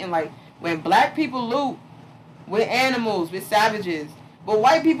that's blatant. Like when black people loot with animals, with savages, but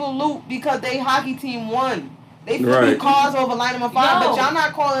white people loot because they hockey team won. They flip cars over, light them on fire, but y'all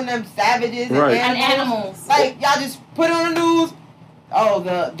not calling them savages and animals. Like y'all just put it on the news. Oh,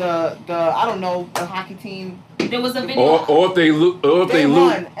 the I don't know, the hockey team. There was a video. Or if they loot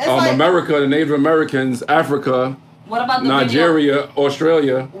like, America, the Native Americans, Africa, what about the Nigeria, video?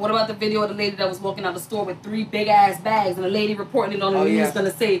 Australia. What about the video of the lady that was walking out the store with 3 big ass bags, and the lady reporting it on the news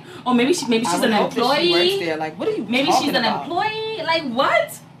gonna say, "Oh, maybe she's an employee." She works there. Like, what are you? Maybe she's an employee. Like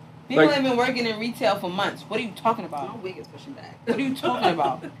what? People have been working in retail for months. What are you talking about? My wig is pushing back. What are you talking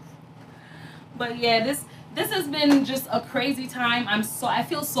about? But yeah, this has been just a crazy time. I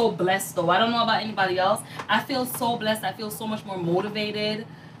feel so blessed though. I don't know about anybody else. I feel so blessed. I feel so much more motivated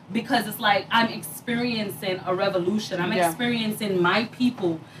because it's like I'm experiencing a revolution. I'm experiencing my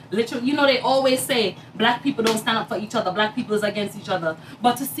people. Literally, you know, they always say black people don't stand up for each other. Black people is against each other.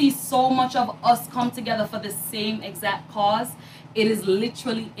 But to see so much of us come together for the same exact cause, it is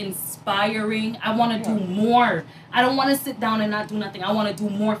literally inspiring. I want to do more. I don't want to sit down and not do nothing. I want to do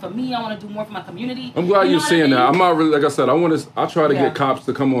more for me. I want to do more for my community. I'm glad you're saying that. I'm not really, like I said, I try to get cops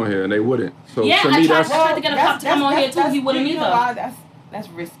to come on here and they wouldn't. So yeah, to me, I tried to get a cop to come on here too. He wouldn't either. You know why? That's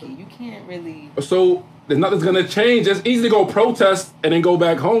risky. You can't really. So there's nothing's gonna change. It's easy to go protest and then go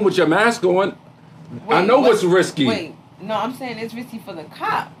back home with your mask on. I know what's risky. Wait. No, I'm saying it's risky for the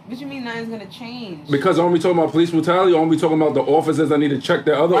cop. What you mean nothing's gonna change? Because aren't we talking about police brutality? Aren't we talking about the officers that need to check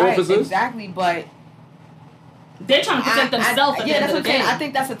their other officers? Exactly, but they're trying to protect themselves. That's what I'm saying. I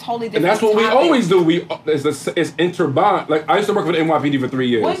think that's a totally different. And that's what we always do. It's interbound. Like I used to work for the NYPD for 3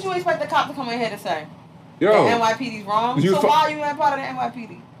 years. What did you expect the cop to come in here to say? Yo, the NYPD's wrong. So why are you not part of the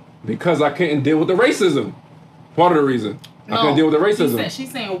NYPD? Because I couldn't deal with the racism. Part of the reason I couldn't deal with the racism. She's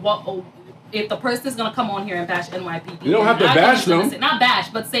saying what? If the person is gonna come on here and bash NYPD, you don't have to bash them. Not bash,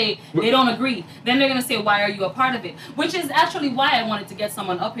 but say they don't agree. Then they're gonna say, "Why are you a part of it?" Which is actually why I wanted to get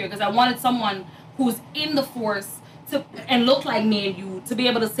someone up here because I wanted someone who's in the force and look like me and you to be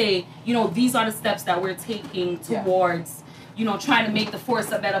able to say, you know, these are the steps that we're taking towards, you know, trying to make the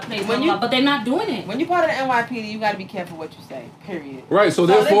force a better place. But they're not doing it. When you're part of the NYPD, you got to be careful what you say. Period. Right. So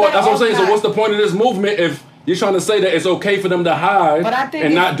therefore, that's what I'm saying. So what's the point of this movement if you're trying to say that it's okay for them to hide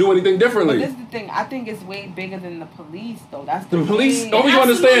and not do anything differently? But this is the thing. I think it's way bigger than the police, though. That's the police. Don't you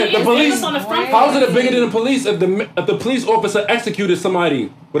understand? The police. How is it bigger than the police if the police officer executed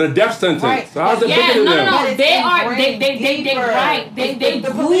somebody with a death sentence? Right. So how's it bigger than them? No. They are. They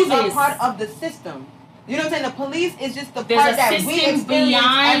the police are part of the system. You know what I'm saying? The police is just the part that we experience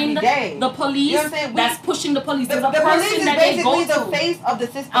behind every day. the police, you know what I'm saying? That's pushing the police. The police is basically the face of the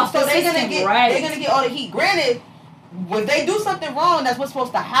system. So they're gonna get all the heat. Granted, when they do something wrong, that's what's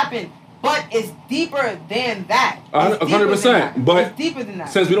supposed to happen. But it's deeper than that. 100%. But it's deeper than that.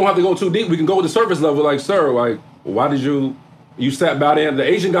 Since we don't have to go too deep, we can go with the surface level. Like, sir, like, why did you sat by there? The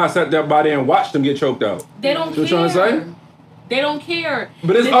Asian guy sat there by there and watched them get choked out. They don't care. What you trying to say? They don't care.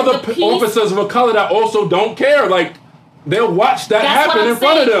 But there's other officers of color that also don't care. Like, they'll watch that happen in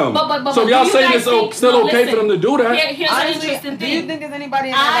front of them. But so y'all saying it's still okay for them to do that? Here's an interesting thing. Do you think there's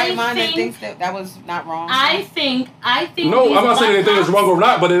anybody in their right mind that thinks that was not wrong? I think. No, I'm not saying they think it's wrong or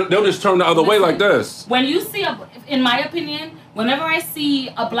not, but they'll just turn the other way like this. When you see in my opinion, whenever I see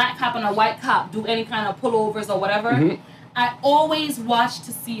a black cop and a white cop do any kind of pullovers or whatever, I always watch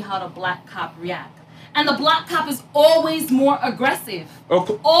to see how the black cop react. and the black cop is always more aggressive.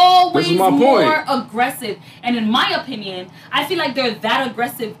 Okay. Always This is my more point. aggressive. And in my opinion, I feel like they're that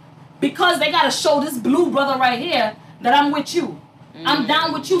aggressive because they gotta show this blue brother right here that I'm with you. I'm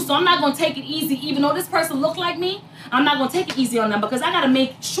down with you, so I'm not gonna take it easy. Even though this person look like me, I'm not gonna take it easy on them because I gotta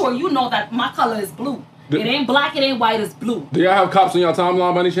make sure you know that my color is blue. It ain't black, it ain't white, it's blue. Do y'all have cops on your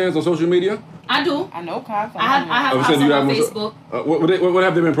timeline by any chance on social media? I do. I know cops. I have cops on my Facebook. What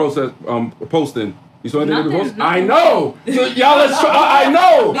have they been posting? You saw anything they've been posting? Nothing. I know. Y'all, I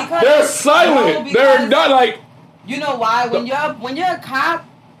know. Because- They're silent. no, They're because- not like. You know why? When you're a cop,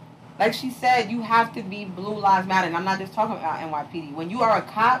 like she said, you have to be Blue Lives Matter. And I'm not just talking about NYPD. When you are a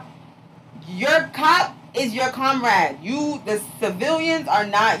cop, your cop is your comrade. The civilians are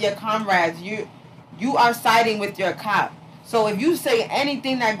not your comrades. You are siding with your cop. So if you say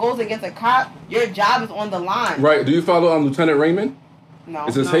anything that goes against a cop, your job is on the line. Right. Do you follow Lieutenant Raymond? No.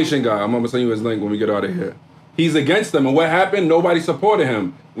 It's this Haitian guy. I'm gonna send you his link when we get out of here. He's against them, and what happened? Nobody supported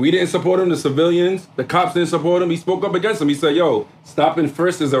him. We didn't support him. The civilians, the cops didn't support him. He spoke up against him. He said, "Yo, stop and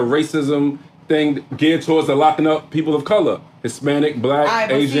frisk is a racism thing geared towards the locking up people of color, Hispanic, Black,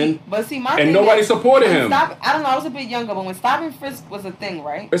 Alright, Asian." But see, my and thing nobody is, supported when him. I don't know. I was a bit younger, but when stop and frisk was a thing,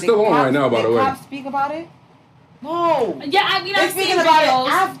 right? It's still on right now, by the way. Did cops speak about it? No. Yeah, I mean, They're I've seen speaking about videos.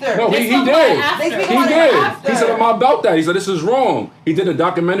 it after. No, They he spoke did. about it after. They speak He about it did. after. He said, "I'm about that." He said, "This is wrong." He did a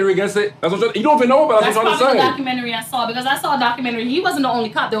documentary against it. That's what you don't even know about. That's That's what I'm probably trying the to say. documentary I saw because I saw a documentary. He wasn't the only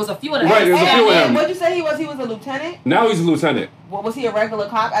cop. There was a few of them. Right, there's a few of them. What'd you say he was? He was a lieutenant? Now he's a lieutenant. What, was he a regular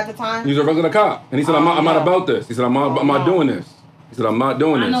cop at the time? He's a regular cop, and he said, "I'm not no. about this." He said, "I'm not doing this." He said, "I'm not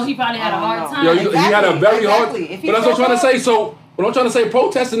doing this." I know he probably had a hard time. Yo, he had a very Exactly. hard. If he But that's what I'm trying to spoke say. So what I'm trying to say,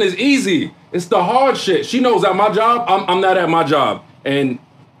 protesting is easy. It's the hard shit. She knows at my job, I'm not at my job, and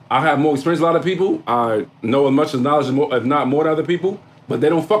I have more experience than a lot of people. I know as much as knowledge, if not more than other people. But they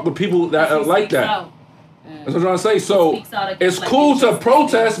don't fuck with people that He are like speaks that. out. That's what I'm trying to say. So speaks out against, it's like, cool to injustice.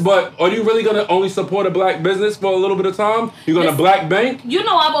 protest, but are you really gonna only support a black business for a little bit of time? You're gonna Listen, black bank? You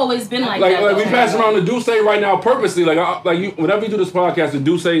know I've always been like Like that. we though. pass around the Duce right now purposely. Whenever you do this podcast, the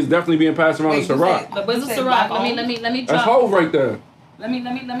Duce is definitely being passed around Wait, to Ciroc. But where's the You say Ciroc? black Let owned? me That's drop. Hove right there. Let me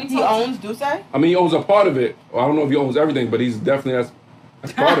He talk. owns Duce? I mean, he owns a part of it. Well, I don't know if he owns everything, but he's definitely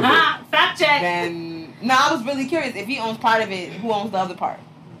that's part of it. Fact check. Then, no, I was really curious. If he owns part of it, who owns the other part?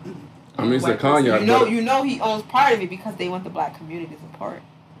 I mean, it's a White person. Kanye. You know he owns part of it because they want the black community to support.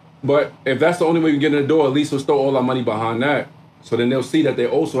 But if that's the only way we get in the door, at least we'll throw all our money behind that. So then they'll see that they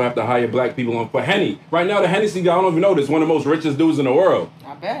also have to hire black people on for Henny. Right now, the Hennessy guy, I don't know if you know this, one of the most richest dudes in the world.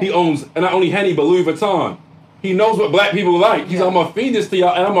 I bet. He owns, and not only Henny, but Louis Vuitton. He knows what black people like. He's Yeah. I'm gonna feed this to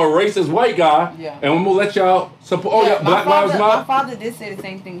y'all, and I'm a racist white guy, Yeah. and I'm gonna let y'all support. Oh yeah, my Black Lives father, my Matter. father did say the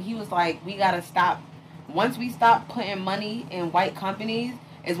same thing. He was like, we gotta stop. Once we stop putting money in white companies,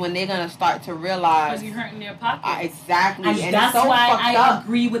 is when they're gonna start to realize. Because you're hurting their pockets. Exactly. And And that's it's so why fucked I up.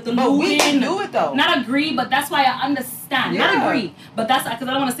 agree with the But looting. we can do it though. Not agree, but that's why I understand. Yeah. Not agree, but that's because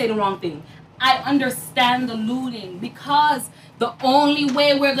I don't want to say the wrong thing. I understand the looting because the only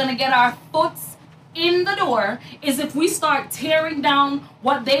way we're gonna get our foots in the door is if we start tearing down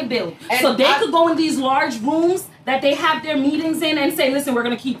what they built. And So they I- could go in these large rooms that they have their meetings in and say, listen, we're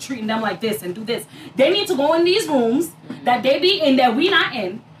gonna keep treating them like this and do this. They need to go in these rooms that they be in that we not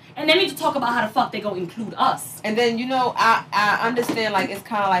in. And they need to talk about how the fuck they gonna include us. And then I understand like it's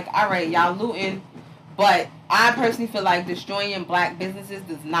kind of like all right, y'all looting, but I personally feel like destroying black businesses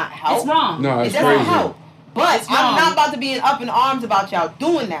does not help. It's wrong. No, It it's doesn't crazy. help. But It's I'm wrong. not about to be up in arms about y'all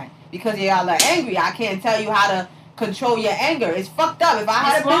doing that because y'all are angry. I can't tell you how to control your anger. It's fucked up. If I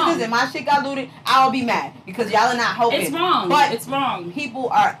had It's a business wrong. and my shit got looted, I would be mad because y'all are not helping. It's wrong. But It's wrong. people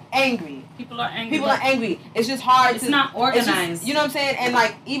are angry. People are angry. People but are angry. It's just hard It's to. not it's organized. just- you know what I'm saying? And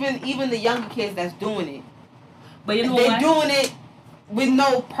like even the younger kids that's doing it, But you know they're what? doing it with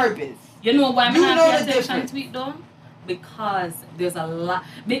no purpose. You know why I'm You not know paying the attention difference. to it though? Because there's a lot.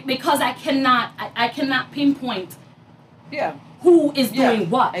 Because I cannot pinpoint Yeah. who is Yeah. doing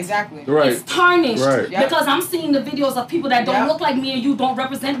what. Exactly. Right. It's tarnished Right. Yeah. because I'm seeing the videos of people that don't Yeah. look like me and you, don't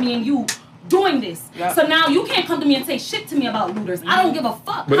represent me and you doing this. Yeah. So now you can't come to me and say shit to me about looters. I don't give a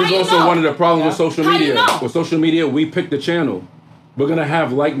fuck. But How it's you also know? one of the problems with Yeah. social How you media. know? With social media, we pick the channel. We're gonna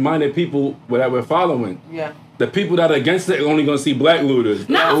have like-minded people that we're following. Yeah. The people that are against it are only gonna see black looters.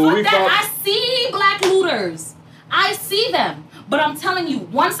 Nah, Who fuck we that. follow- I see black looters. I see them. But I'm telling you,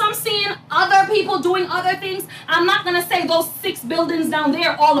 once I'm seeing other people doing other things, I'm not going to say those 6 buildings down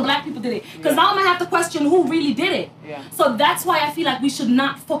there, all the black people did it. Because now I'm going to have to question who really did it. Yeah. So that's why I feel like we should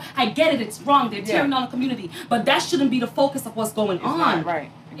not... I get it, it's wrong. They're tearing Yeah. down the community. But that shouldn't be the focus of what's going It's on. not right.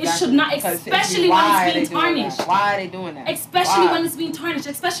 It should not, especially when it's being tarnished. Why are they doing that? Especially when it's being tarnished.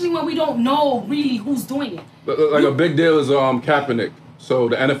 Especially when we don't know really who's doing it. Like a big deal is Kaepernick. So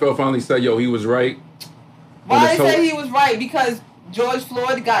the NFL finally said, "Yo, he was right." Why they say he was right? Because George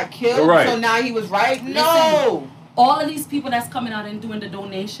Floyd got killed, right. So now he was right? No. Listen, all of these people that's coming out and doing the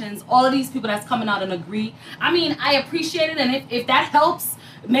donations, all of these people that's coming out and agree. I mean, I appreciate it, and if that helps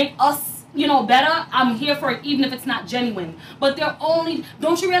make us, better, I'm here for it, even if it's not genuine. But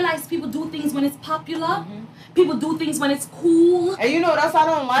don't you realize people do things when it's popular? Mm-hmm. People do things when it's cool. And that's what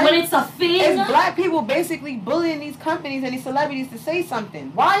I don't like. When it's a thing. It's black people basically bullying these companies and these celebrities to say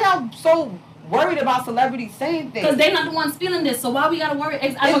something. Why y'all so worried about celebrities saying things? Because they're not the ones feeling this, so why we gotta worry?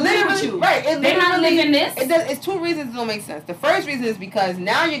 I agree with you. Right. They're not living this. It's two reasons it don't make sense. The first reason is because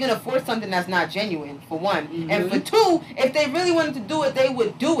now you're gonna force something that's not genuine, for one. Mm-hmm. And for two, if they really wanted to do it, they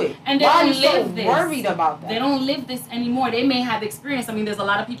would do it. And they why don't are you so live this. Worried about that? They don't live this anymore. They may have experience. I mean, there's a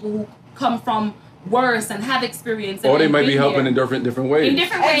lot of people who come from worse and have experience. Or they might be helping in different ways. In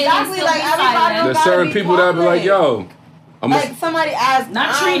different ways. Exactly, like everybody. There's certain people that be like, yo. Like somebody asked,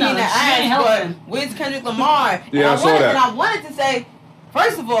 not Trina, but where's Kendrick Lamar? Yeah, I saw that. And I wanted to say,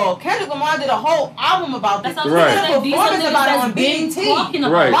 first of all, Kendrick Lamar did a whole album about this. That's right. He did a performance about it on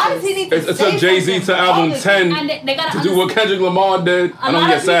BET. Right. Why does he need to It took Jay-Z to album 10 to do what Kendrick Lamar did. I don't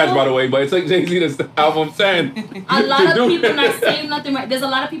get sad, by the way, but it took Jay-Z to album 10. A lot of people not saying nothing right. There's a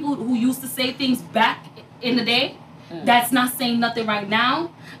lot of people who used to say things back in the day that's not saying nothing right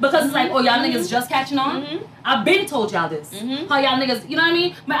now. Because it's like, oh, y'all niggas just catching on? Mm-hmm. I've been told y'all this. Mm-hmm. How y'all niggas, you know what I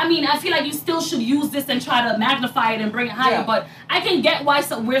mean? But I mean, I feel like you still should use this and try to magnify it and bring it higher. Yeah. But I can get where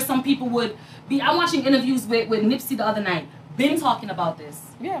some people would be. I'm watching interviews with Nipsey the other night. Been talking about this.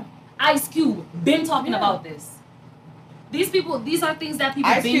 Yeah. Ice Cube, been talking about this. These are things that people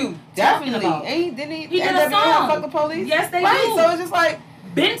Ice been Cube, talking definitely. about. Didn't he did a song. Fuck the police? Yes, they do. So it's just like,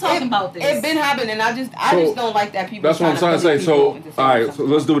 been talking about this. It's been happening, and I just don't like that people. That's what I'm trying to say. So, all right, so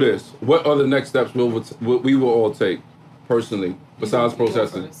let's do this. What are the next steps we will all take personally, besides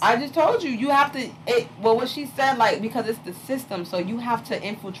protesting? I just told you have to. What she said, like, because it's the system, so you have to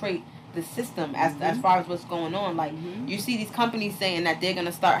infiltrate the system as far as what's going on. Like, you see these companies saying that they're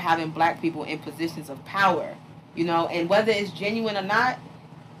gonna start having black people in positions of power, and whether it's genuine or not,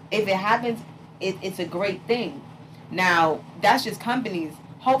 if it happens, it's a great thing. Now, that's just companies.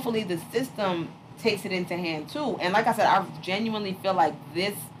 Hopefully the system takes it into hand too. And like I said, I genuinely feel like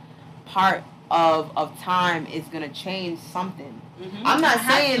this part of time is going to change something. Mm-hmm. I'm not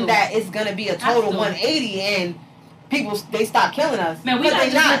saying that it's going to be a total 180 and people, they stop killing us. Man, we got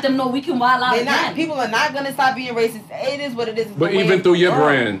to let them know we can wild out. They're not. People are not going to stop being racist. It is what it is. But even through your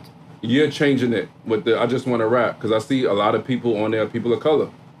brand, you're changing it. I just want to rap, because I see a lot of people on there, people of color.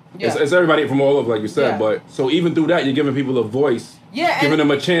 Yeah. It's everybody from all over, like you said, but so even through that, you're giving people a voice, giving them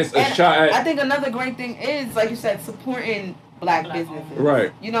a chance, a shot at. I think another great thing is, like you said, supporting black businesses.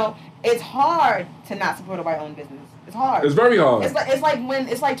 Right. It's hard to not support a white-owned business. It's hard. It's very hard.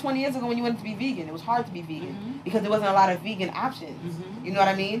 It's like 20 years ago when you wanted to be vegan. It was hard to be vegan because there wasn't a lot of vegan options. Mm-hmm. You know what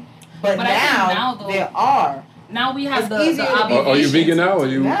I mean? But now though, there are. Now we have the Are you vegan now? Or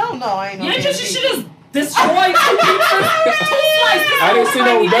you? Hell no, I ain't no. You should just destroyed 2 slices. I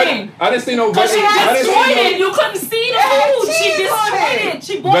didn't see no Because she destroyed it. You couldn't see the food. She destroyed it.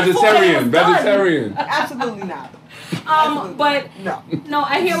 She bought vegetarian. Absolutely not. But no,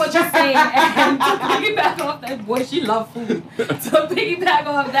 I hear what you're saying. And to piggyback off that, boy, she loved food. To piggyback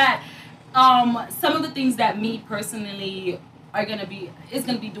off that, some of the things that me personally is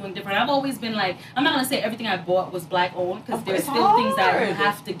gonna be doing different. I've always been like, I'm not gonna say everything I bought was black owned, because there's still things that you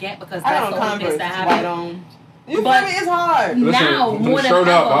have to get, because that's the only place that happen. But it's hard. Now more than ever.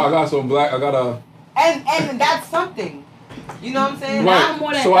 I got some black. I got a. And that's something. You know what I'm saying? Right. Now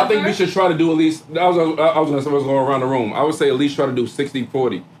more than so ever. I think we should try to do at least. I was gonna say I was going around the room. I would say at least try to do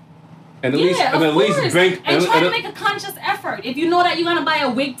 60-40. And at least bank and try to make a conscious effort. If you know that you're gonna buy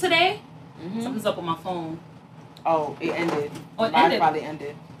a wig today, something's up with my phone. Oh, it ended. Oh, it ended. Probably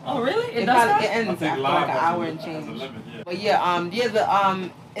ended. Oh, really? It ends after like an hour and change. 11, yeah.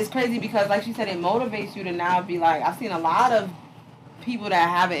 But it's crazy because, like she said, it motivates you to now be like, I've seen a lot of people that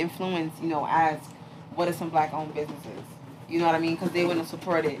have an influence, ask, what are some black-owned businesses? You know what I mean? Because they wouldn't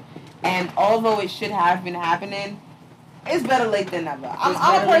support it. And although it should have been happening, it's better late than never. I'm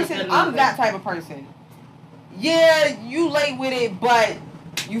a person, I'm that type of person. Yeah, you late with it, but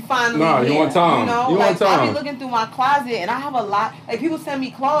you finally you want time. You want time. I be looking through my closet and I have a lot. Like, people send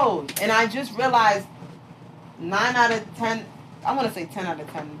me clothes, and I just realized 9 out of 10. I want to say 10 out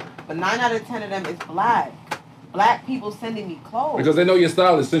of 10, but 9 out of 10 of them is black. Black people sending me clothes because they know your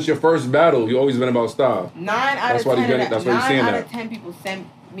style. Since your first battle, you've always been about style. 9 out of 10. That's why you're seeing that. 9 out of 10 people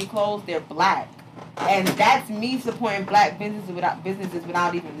me clothes, they're black. And that's me supporting black businesses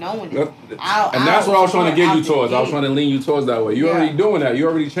without even knowing it. And that's what I was trying to get you towards. I was trying to lean you towards that way. You're already doing that. You're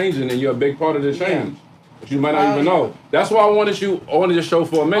already changing, and you're a big part of the change. But you might not even know. That's why I wanted to show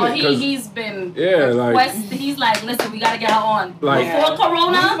for a minute. He's been he's like, listen, we gotta get her on. Like, before Corona,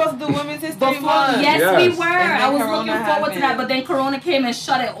 we were supposed to do Women's History Month. Yes, we were. I was looking forward to that, but then Corona came and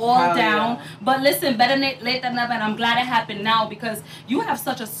shut it all down. Yeah. But listen, better late than never, and I'm glad it happened now because you have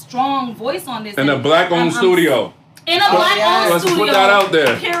such a strong voice on this. In a black-owned studio. In a black-owned studio. Let's put that out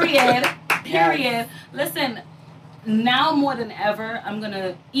there. Period. Period. Listen. Now more than ever, I'm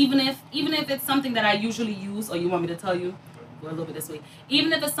gonna even if it's something that I usually use, or you want me to tell you, go a little bit this way.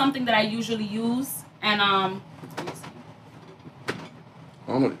 Even if it's something that I usually use, and I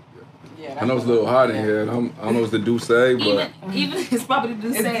know it's a little hot in here. I don't know what's the Douce, but even it's probably the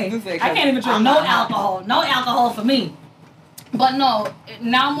Douce. I can't even drink no alcohol for me. But no,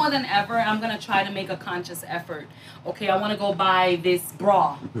 now more than ever, I'm gonna try to make a conscious effort. Okay, I want to go buy this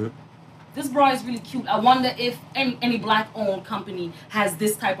bra. Mm-hmm. This bra is really cute. I wonder if any black-owned company has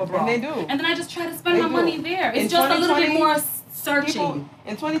this type of bra. And they do. And then I just try to spend my money there. It's just a little bit more searching.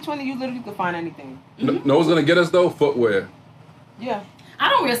 In 2020, you literally could find anything. Mm-hmm. Know what's going to get us, though? Footwear. Yeah. I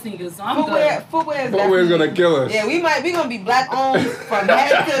don't wear sneakers, so I'm good. Footwear is going to kill us. Yeah, we're going to be black-owned from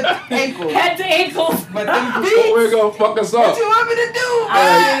head to ankles. Head to ankles. But them feet. Footwear going to fuck us up. What you want me to do?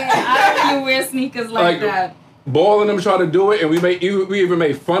 I don't really wear sneakers like that. Ball and them try to do it, and we either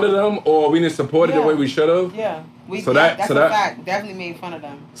made fun of them or we didn't support it the way we should have. Yeah, that's a fact. Definitely made fun of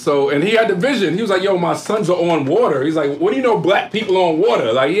them. So, and he had the vision. He was like, "Yo, my sons are on water." He's like, "What do you know, black people on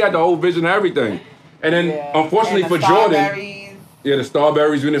water?" Like he had the whole vision and everything. And then, unfortunately for Jordan, the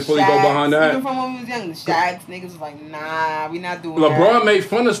Starberries, we didn't fully go behind that. Even from when we was young, the Shags niggas was like, "Nah, we not doing LeBron that." made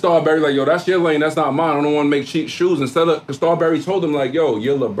fun of Starberry, like, "Yo, that's your lane, that's not mine. I don't want to make cheap shoes." Instead of Starberry told him like, "Yo,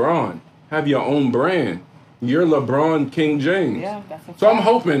 you're LeBron. Have your own brand. You're LeBron King James." Yeah, that's a fact. So I'm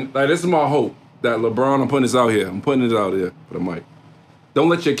hoping, like, this is my hope, that LeBron, I'm putting this out here. I'm putting it out here for the mic. Don't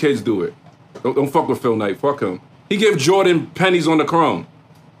let your kids do it. Don't fuck with Phil Knight. Fuck him. He gave Jordan pennies on the crumb.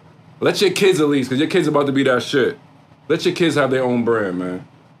 Let your kids at least, because your kids about to be that shit. Let your kids have their own brand, man.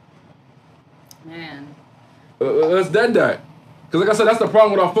 Let's dead that. Because like I said, that's the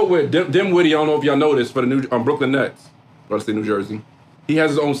problem with our footwear. Dimwitty, I don't know if y'all know this, for the new Brooklyn Nets. Or to say New Jersey. He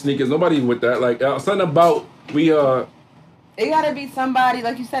has his own sneakers. Nobody with that. Like, something about, it gotta be somebody,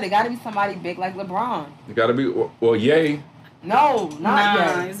 like you said, it gotta be somebody big like LeBron. It gotta be, well, Ye. No,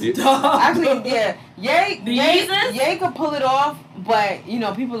 not Ye. Actually, yeah. Ye could pull it off, but, you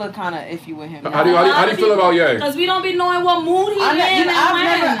know, people are kind of iffy with him. How do you feel about Ye? Because we don't be knowing what mood he's in.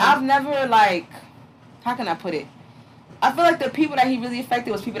 I've never, like, how can I put it? I feel like the people that he really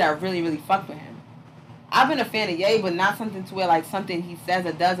affected was people that really, really fucked with him. I've been a fan of Ye, but not something to where, like, something he says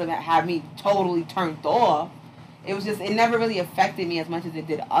or does have me totally turned off. It was just, it never really affected me as much as it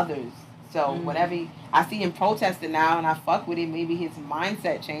did others. So, whatever, I see him protesting now, and I fuck with it. Maybe his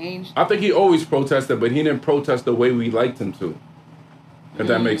mindset changed. I think he always protested, but he didn't protest the way we liked him to. If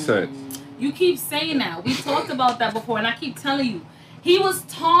that makes sense. You keep saying that. We talked about that before, and I keep telling you. He was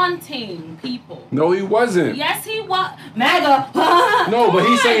taunting people. No, he wasn't. Yes, he was. MAGA. No, but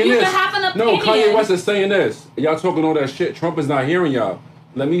he's saying you this. Can have an opinion. No, Kanye West is saying this. Y'all talking all that shit. Trump is not hearing y'all.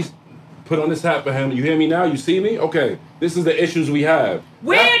 Let me put on this hat for him. You hear me now? You see me? Okay. This is the issues we have.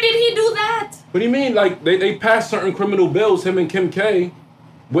 Where did he do that? What do you mean? Like, they passed certain criminal bills, him and Kim K,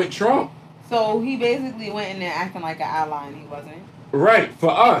 with Trump. So he basically went in there acting like an ally and he wasn't? Right,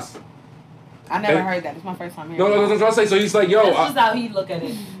 for us. I never heard that. It's my first time hearing No, that's what I'm saying. So he's like, yo. That's just how he look at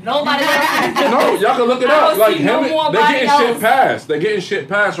it. Nobody else. No, y'all can look it up. Like, him, they're getting shit passed. They're getting shit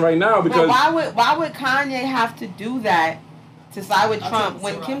passed right now because. But why would Kanye have to do that to side with Trump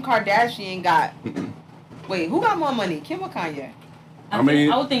when Kim Kardashian got. Wait, who got more money, Kim or Kanye? I mean,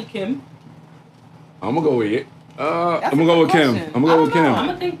 I would think Kim. I'm gonna go with it. I'm gonna go with Kim. I'm gonna go with Kim. I'm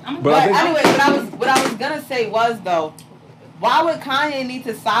gonna think. But anyway, what I was gonna say was though. Why would Kanye need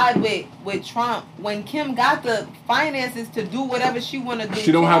to side with Trump when Kim got the finances to do whatever she want to do?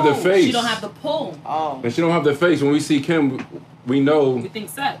 She don't have the face. She don't have the pull. Oh. And she don't have the face. When we see Kim, we know. We think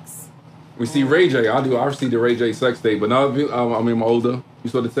sex. We see Ray J. I see the Ray J sex tape, but now I mean I'm older. You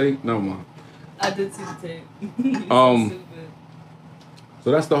saw the tape? No, man. I did see the tape.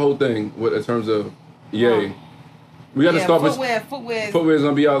 So that's the whole thing in terms of Ye. We got to start with footwear is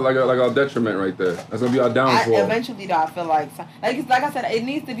gonna be like our detriment right there. That's gonna be our downfall. Eventually, though, I feel like I said, it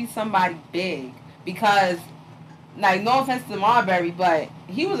needs to be somebody big because, like, no offense to Marbury, but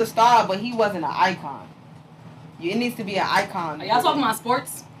he was a star, but he wasn't an icon. It needs to be an icon. Are y'all talking about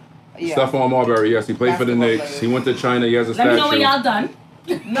sports? Yeah. Stephon Marbury, yes, he played for the Knicks. He went to China. He has a statue. Let me know when y'all done.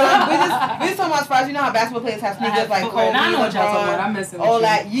 No, we just talking about Sprouse. You know how basketball players have sneakers like Kobe, I know what y'all talking about. I'm LeBron, messing with all you.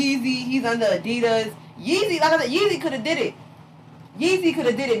 that. Yeezy, he's under Adidas. Yeezy, like I said, Yeezy could have did it. Yeezy could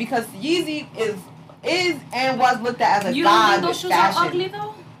have did it because Yeezy is and was looked at as a You don't god think those with shoes fashion. are ugly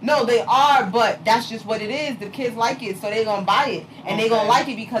though? No, they are, but that's just what it is. The kids like it, so they gonna buy it, and they gonna like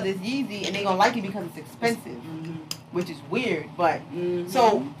it because it's Yeezy, and they gonna like it because it's expensive, which is weird. But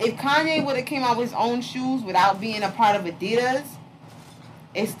so if Kanye would have came out with his own shoes without being a part of Adidas,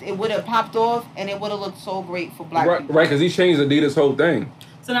 it would have popped off, and it would have looked so great for black people. Right, because he changed Adidas' whole thing.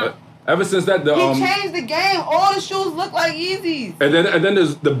 So now, ever since that, he changed the game. All the shoes look like Yeezys. And then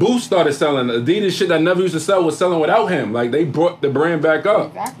there's the Boost started selling. Adidas shit that never used to sell was selling without him. Like they brought the brand back up.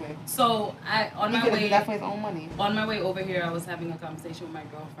 Exactly. so on my way, that for his own money. On my way over here, I was having a conversation with my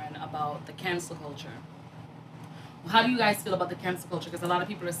girlfriend about the cancel culture. How do you guys feel about the cancel culture? Because a lot of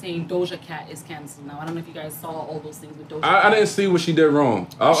people are saying Doja Cat is canceled now. I don't know if you guys saw all those things with Doja Cat. I didn't see what she did wrong.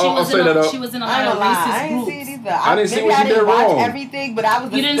 I'll say that up. She was in a lot of racist I didn't groups. see it either. I didn't see what she did wrong. Everything, but I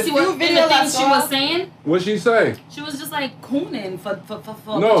was. You didn't see what in the things she was saying? What'd she say? She was just like cooning for a bunch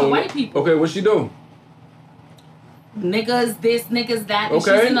of white people. Okay, what'd she do? Niggas this, niggas that.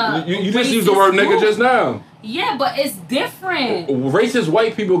 Okay, you just used the word nigga just now. Yeah, but it's different. Racist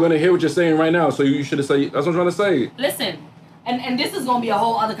white people are gonna hear what you're saying right now, so you should have said. That's what I'm trying to say. Listen. And this is gonna be a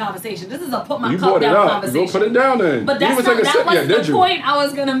whole other conversation. This is a put my you cup down conversation. Go put it down then. But that was the point I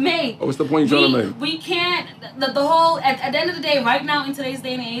was gonna make. What's the point you're trying to make? We can't the whole at the end of the day, right now in today's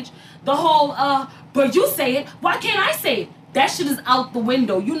day and age, the whole but you say it, why can't I say it? That shit is out the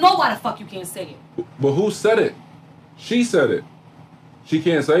window. You know why the fuck you can't say it. But who said it? She said it. She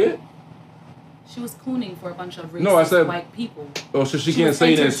can't say it? She was cooning for a bunch of racist white people. Oh, so she can't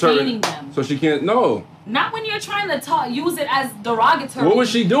say it in certain. Them. So she can't. No. Not when you're trying to use it as derogatory. What was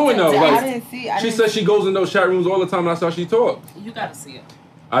she doing though? Like, I didn't see. She said she goes in those chat rooms all the time, and that's how she talks. You gotta see it.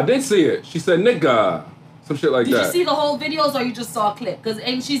 I did see it. She said nigga, some shit like that. Did you see the whole videos, or you just saw a clip? Because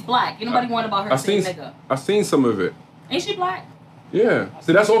she's black. Ain't nobody worried about her saying nigga. I seen some of it. Ain't she black? Yeah.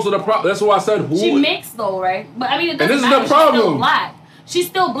 See, that's also the problem. That's why I said who. She mixed though, right? But I mean, it doesn't and this matter. Is the problem. She's still black. She's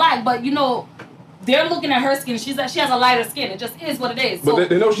still black, but you know, they're looking at her skin. She has a lighter skin. It just is what it is. But so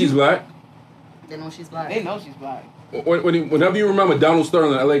they know she's black. They know she's black. They know she's black. Whenever you remember Donald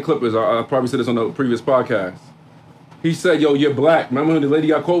Sterling, LA Clippers, I probably said this on the previous podcast. He said, "Yo, you're black." Remember when the lady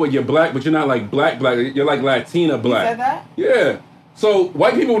got caught with "You're black," but you're not like black. You're like Latina black. He said that? Yeah. So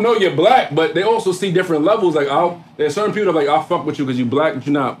white people know you're black, but they also see different levels. Like, there's certain people that are like, I'll fuck with you because you black, but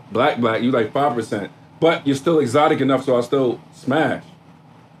you're not black. You like 5%, but you're still exotic enough, so I'll still smash,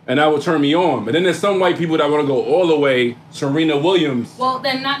 and that will turn me on. But then there's some white people that want to go all the way Serena Williams. Well,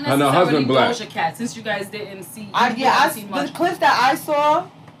 then not and her necessarily husband black. Doja Cat, since you guys didn't see. The clips that I saw.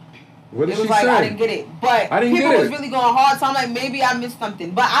 What did it was she like say? I didn't get it, but people was really going hard. So I'm like, maybe I missed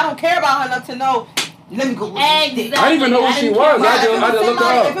something, but I don't care about her enough to know. Let me go. Exactly. I didn't even know who she was. I didn't look her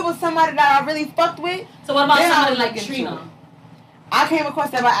up. If it was somebody that I really fucked with, so what about somebody like Trina? I came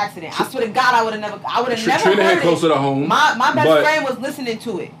across that by accident. I swear to God, I would have never Trina heard hit closer to home. My best friend was listening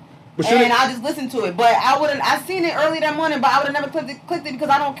to it. And I just listened to it, but I seen it early that morning, but I would have never clicked it because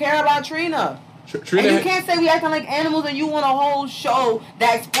I don't care about Trina. And you can't say we acting like animals and you want a whole show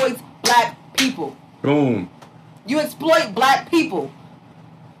that exploits black people. Boom. You exploit black people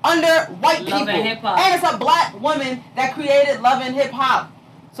under white people. And it's a black woman that created Love and Hip Hop.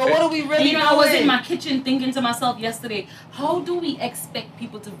 So what are we really doing? I was in my kitchen thinking to myself yesterday, how do we expect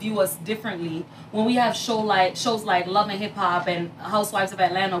people to view us differently when we have shows like Love and Hip Hop and Housewives of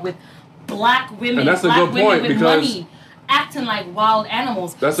Atlanta with black women, and that's black a good women point with because money, acting like wild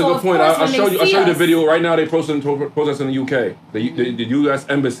animals. That's a good point. I'll show you the video right now. They protesting in the UK, the U.S.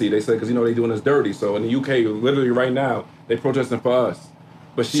 Embassy. They said because they doing us dirty. So in the UK, literally right now, they protesting for us.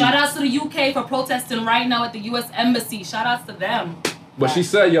 But shout outs to the UK for protesting right now at the U.S. Embassy. Shout outs to them. But she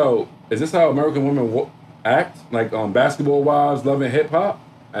said, "Yo, is this how American women act? Like Basketball Wives, Love and Hip Hop?"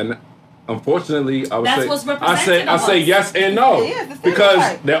 And unfortunately, I say yes and no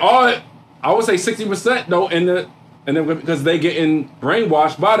because there are. I would say 60% though and then because they getting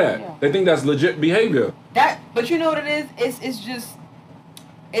brainwashed by that. Yeah. They think that's legit behavior. But you know what it is?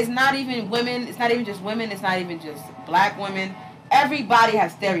 It's not even women. It's not even just women. It's not even just black women. Everybody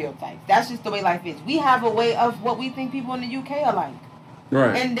has stereotypes. That's just the way life is. We have a way of what we think people in the UK are like.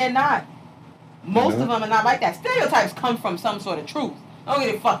 Right. And they're not. Most of them are not like that. Stereotypes come from some sort of truth. Don't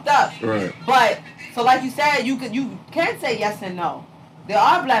get it fucked up. Right. But so like you said, you can say yes and no. There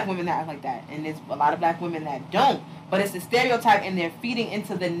are black women that act like that, and there's a lot of black women that don't. But it's a stereotype, and they're feeding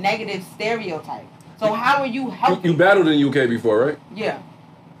into the negative stereotype. So how are you helping? You battled in the UK before, right? Yeah.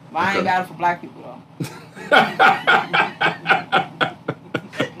 But I ain't battled for black people, though.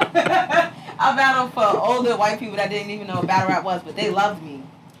 I battled for older white people that didn't even know what battle rap was, but they loved me.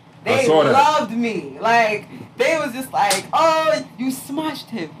 I They saw that. loved me. Like, they was just like, oh, you smashed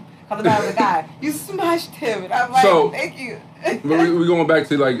him. Because I was a guy. You smashed him. And I'm like, So, thank you. We're going back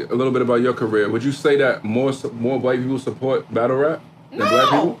to like a little bit about your career. Would you say that more white people support battle rap than black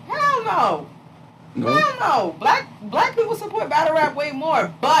people? Hell no. No? Hell no. Black people support battle rap way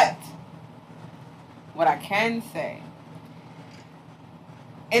more. But what I can say,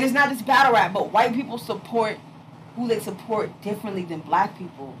 and it's not just battle rap, but white people support who they support differently than black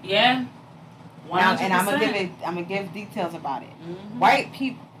people. Yeah. 100%. Now, and I'm gonna give details about it. Mm-hmm. White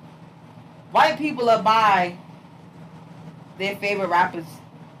people will buy their favorite rapper's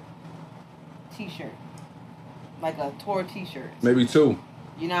t-shirt, like a tour t-shirt. Maybe two.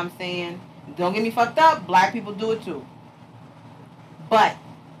 You know what I'm saying? Don't get me fucked up. Black people do it too. But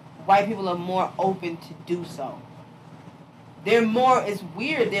white people are more open to do so. They're more. It's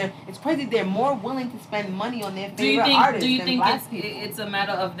weird. It's crazy. They're more willing to spend money on their favorite artists. Do you than think black people. it's a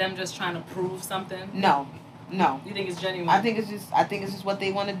matter of them just trying to prove something? No. You think it's genuine? I think it's just what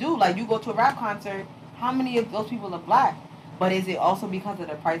they want to do. Like, you go to a rap concert, how many of those people are black? But is it also because of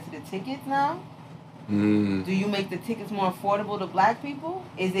the price of the tickets now? Mm. Do you make the tickets more affordable to black people?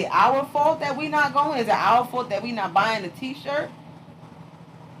 Is it our fault that we not going? Is it our fault that we not buying the t-shirt?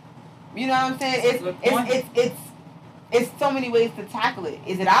 You know what I'm saying? It's so many ways to tackle it.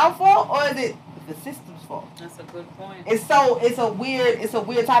 Is it our fault or is it the system's fault? That's a good point. It's a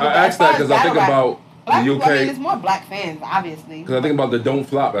weird topic. I asked that because I think about black the people, UK. I mean, it's more black fans, obviously. Because I think about the Don't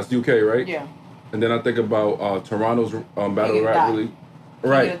Flop. That's UK, right? Yeah. And then I think about Toronto's battle rap really.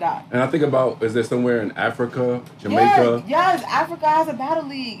 Right. And I think about, is there somewhere in Africa, Jamaica? Yes, Africa has a battle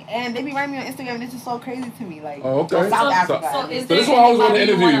league, and they be writing me on Instagram, and it's just so crazy to me. Like, oh, okay. South Africa. So this is why I was going to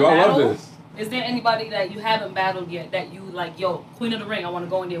interview you. I love this. Is there anybody that you haven't battled yet that you like, yo, Queen of the Ring, I want to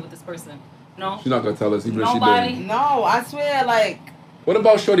go in there with this person? No? She's not going to tell us, even Nobody? if she did. No, I swear, like... What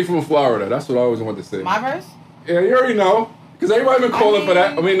about Shorty from Florida? That's what I always wanted to say. My verse? Yeah, you already know. Because everybody been calling for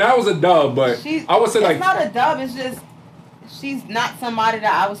that. I mean, that was a dub, but I would say it's like... It's not a dub, it's just... She's not somebody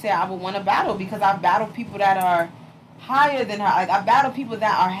that I would say I would want to battle, because I've battled people that are higher than her. Like, I've battled people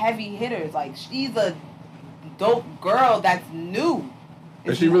that are heavy hitters. Like, she's a dope girl that's new.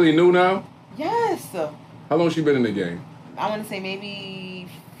 Is she really new now? Yes. How long has she been in the game? I want to say maybe,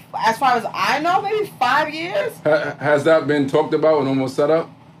 as far as I know, maybe 5 years. Has that been talked about and almost set up?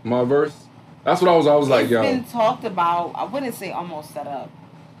 My verse? That's what I was like, yo. It's been talked about. I wouldn't say almost set up.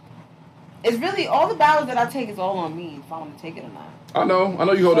 It's really, all the battles that I take is all on me, if I want to take it or not. I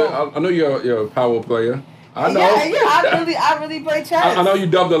know you hold it. I know you're a power player. I know. Yeah, I really play chess. I know you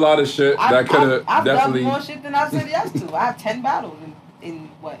dubbed a lot of shit that could have definitely... I've dubbed more shit than I've said yes to. I have 10 battles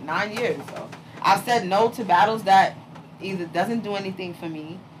in 9 years. So I've said no to battles that either doesn't do anything for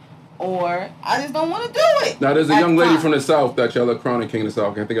me, or I just don't want to do it. Now, there's a young lady from the South that y'all are crowning King of the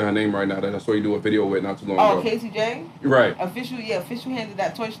South. I can't think of her name right now. That I saw you do a video with not too long ago. Oh, Casey J? Right. Official handed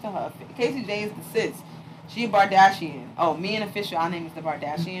that torch to her. Casey J is the sis. She a Bardashian. Oh, me and Official, our name is the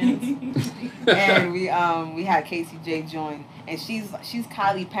Bardashians. And we had Casey J join. And she's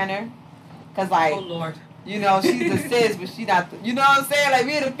Kylie Penner. Cause like, oh Lord. You know, she's the sis, but she not the, you know what I'm saying? Like,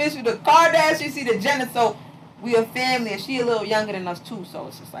 me and Official, the Kardashians, she the Jenner, so we a family, and she a little younger than us too, so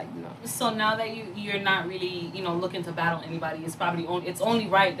it's just like, you know. So now that you're not really, looking to battle anybody, it's probably it's only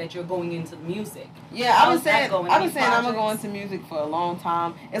right that you're going into the music. Yeah, I've been saying I'm gonna go into music for a long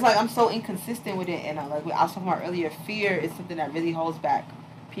time. It's like I'm so inconsistent with it, and like I was talking about earlier, fear is something that really holds back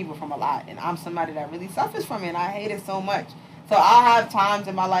people from a lot, and I'm somebody that really suffers from it, and I hate it so much. So I'll have times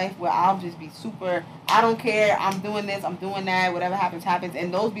in my life where I'll just be super, I don't care, I'm doing this, I'm doing that, whatever happens, happens,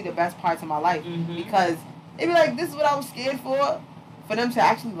 and those be the best parts of my life, because they be like, this is what I was scared for them to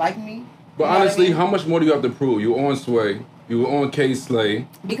actually like me. But honestly, how much more do you have to prove? You were on Sway, you were on K-Slay.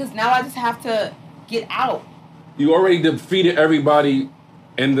 Because now I just have to get out. You already defeated everybody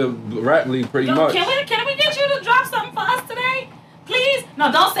in the rap league pretty much. Can we get you to drop something for us today? Please?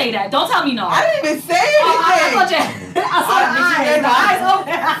 No, don't say that. Don't tell me no. I didn't even say anything. I saw the eyes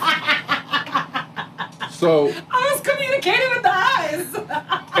open. So I was communicating with the eyes.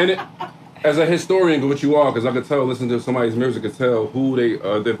 And as a historian, what you are, because I could tell, listen to somebody's music, could tell who they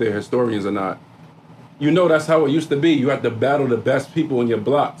if they're historians or not. You know that's how it used to be. You had to battle the best people in your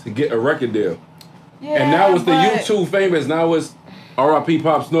block to get a record deal. Yeah, and now it's the YouTube famous. Now it's R.I.P.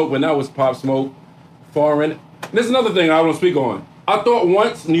 Pop Smoke, but now it's Pop Smoke, Foreign. And there's another thing I want to speak on. I thought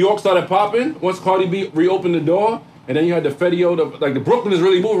once New York started popping, once Cardi B reopened the door, and then you had the Fetio, the Brooklyn is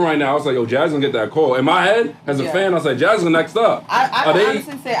really moving right now. I was like, yo, Jazz gonna get that call. In my head, as a fan, I was like, Jazz is next up. I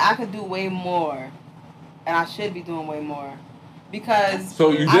honestly say I could do way more, and I should be doing way more. because.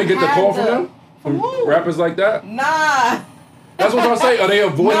 So you did get the call from them? From rappers like that? Nah. That's what I'm saying. Are they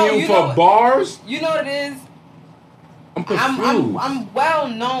avoiding you for bars? You know what it is? I'm confused. I'm well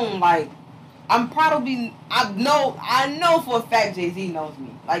known. Like, I'm probably. I know for a fact Jay-Z knows me.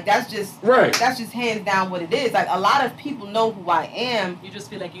 Like, that's just. Right. That's just hands down what it is. Like, a lot of people know who I am. You just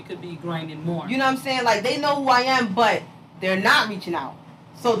feel like you could be grinding more. You know what I'm saying? Like, they know who I am, but they're not reaching out.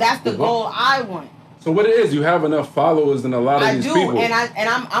 So that's the goal I want. So what it is, you have enough followers than a lot of these people.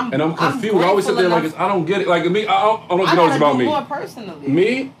 I'm confused. I always sit there like I don't get it. Like me, I don't know it's about me. More personally.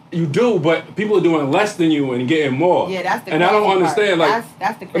 Me, you do, but people are doing less than you and getting more. Yeah, that's the. And I don't understand. Part. Like,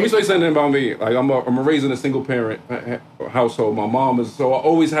 that's the. Let me say something about me. Like I'm raised in a single parent household. My mom is so I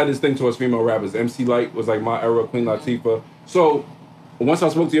always had this thing towards female rappers. MC Light was like my era. Queen Latifah. So once I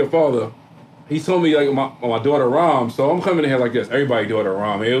spoke to your father, he told me like my daughter Ram. So I'm coming in here like this. Everybody daughter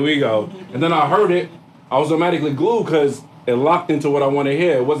Ram. Here we go. And then I heard it. I was automatically glued because it locked into what I want to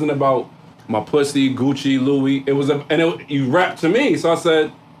hear. It wasn't about my pussy, Gucci, Louis. It was you rapped to me. So I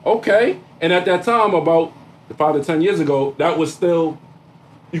said, okay. And at that time, about 5 to 10 years ago, that was still,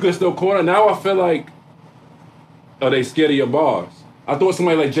 you could still corner. Now I feel like, are they scared of your bars? I thought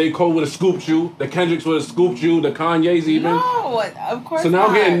somebody like J. Cole would have scooped you. The Kendricks would have scooped you. The Kanye's even. No, of course So now not.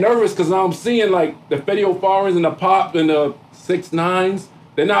 I'm getting nervous because now I'm seeing like the Fetio Foreigns and the Pop and the 6ix9ines.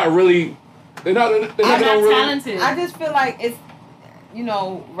 They're not really... They're not talented. I just feel like it's,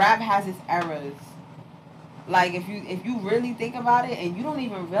 rap has its errors. Like if you really think about it, and you don't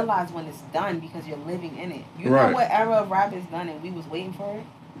even realize when it's done because you're living in it. You know what era of rap is done, and we was waiting for it.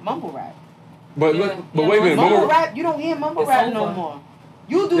 Mumble rap. But wait a minute, mumble rap. You don't hear mumble rap no more.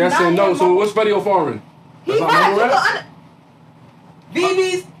 You do yes not. And no. Hear So what's Fetio Foreign? He rap.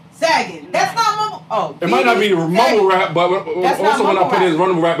 VB's sagging. That's not mumble. Oh, it might not be mumble rap, but also when I put in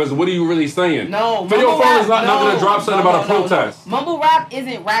mumble rap, is what are you really saying? No, Fetio Foreign's not going to drop something about a protest. Mumble rap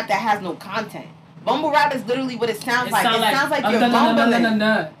isn't rap that has no content. Mumble rap is literally what it sounds like. It sounds like you're mumbling.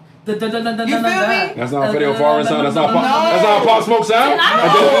 You feel me? That's not Fetio Foreign sound. That's not a Pop Smoke sound.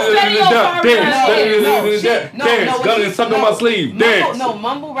 Dance. Gun stuck on my sleeve. Dance. No,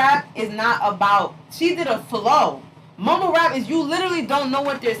 mumble rap is not about. She did a flow. Mumble rap is you literally don't know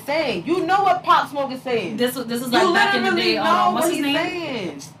what they're saying. You know what Pop Smoke is saying. This is like back in the day. What's his name?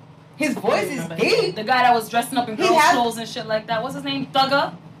 Saying. His voice is deep. The guy that was dressing up in girls' clothes and shit like that. What's his name?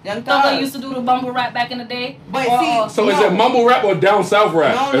 Thugger. Young Thugger used to do the mumble rap back in the day. But so is it mumble rap or down south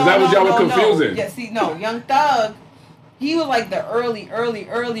rap? Is that what y'all were confusing? Yeah, Young Thug, he was like the early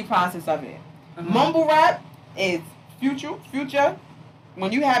process of it. Mm-hmm. Mumble rap is future.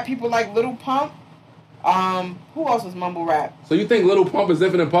 When you have people like Lil Pump, who else was mumble rap? So you think Lil Pump is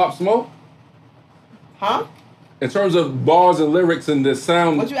different than Pop Smoke? Huh? In terms of bars and lyrics and the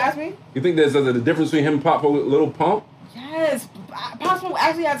sound. What you ask me? You think there's a difference between him and Pop and Lil Pump? Yes. Pop Smoke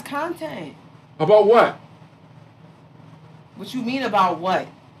actually has content. About what? What you mean about what?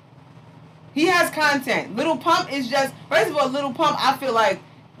 He has content. Lil Pump is just, first of all, Lil Pump I feel like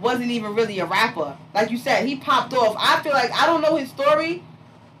wasn't even really a rapper. Like you said, he popped off. I feel like, I don't know his story,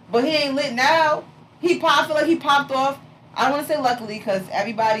 but he ain't lit now. I feel like he popped off. I don't want to say luckily because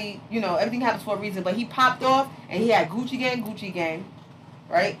everybody, everything happens for a reason, but he popped off and he had Gucci Gang,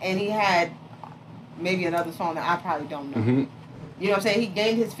 right? And he had maybe another song that I probably don't know. Mm-hmm. You know what I'm saying? He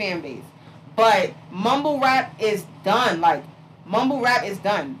gained his fan base. But mumble rap is done. Like, mumble rap is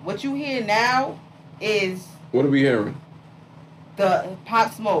done. What you hear now is... What are we hearing? The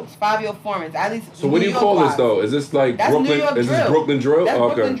Pop Smokes, Fabio Foreigns, at least. So what do you call this though? Is this like that's Brooklyn? Is this Brooklyn drill? That's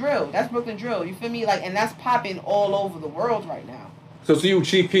Brooklyn drill. That's Brooklyn drill. You feel me? Like, and that's popping all over the world right now. So to you,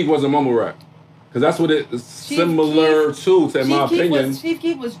 Chief Keef wasn't mumble rap, because that's what it's similar to, in my opinion. Chief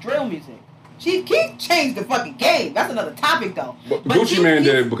Keef was drill music. Chief Keef changed the fucking game. That's another topic though. But Gucci Mane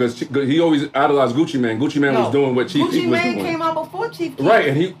did it because he always idolized Gucci Mane. Gucci Mane was doing what Chief Keef was doing. Gucci Mane came out before Chief Keef.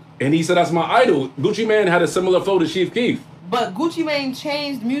 Right, and he said that's my idol. Gucci Mane had a similar flow to Chief Keef. But Gucci Mane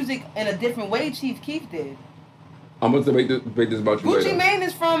changed music in a different way Chief Keef did. I'm going to debate this about you Gucci later. Mane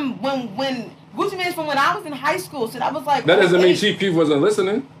is from Gucci Mane is from when I was in high school. So that was like... That doesn't mean Chief Keef wasn't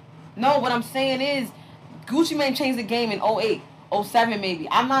listening. No, what I'm saying is Gucci Mane changed the game in 08, 07 maybe.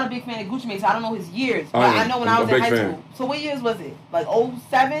 I'm not a big fan of Gucci Mane, so I don't know his years. But I know when I was in high school. So what years was it? Like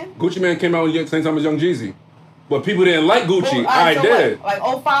 07? Gucci Mane came out at the same time as Young Jeezy. But people didn't like Gucci. I did. Like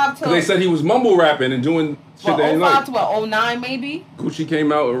 05 to... They said he was mumble rapping and doing shit they didn't like. 05 to what, 09 maybe? Gucci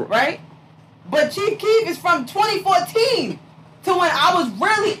came out... Right? But Chief Keef is from 2014 to when I was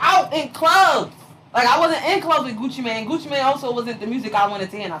really out in clubs. Like, I wasn't in clubs with Gucci Mane. Gucci Mane also wasn't the music I wanted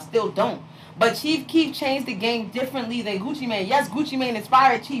to hear, and I still don't. But Chief Keef changed the game differently than Gucci Mane. Yes, Gucci Mane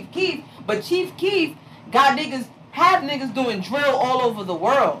inspired Chief Keef, but Chief Keef got niggas have niggas doing drill all over the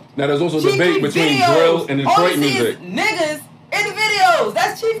world. Now there's also Chief debate Keef between videos, drill and all Detroit you see music. is niggas in the videos.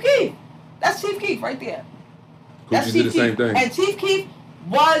 That's Chief Keef. That's Chief Keef right there. That's Gucci did the Chief same Keef. thing. And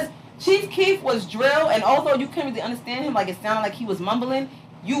Chief Keef was drill, and although you couldn't really understand him, like it sounded like he was mumbling,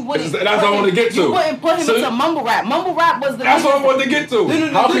 you wouldn't. That's what I want to get to. You wouldn't put him into mumble rap. Mumble rap was the. That's what I wanted to get to.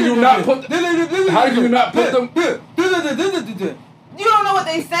 How can you not put? How can you not put them? You don't know what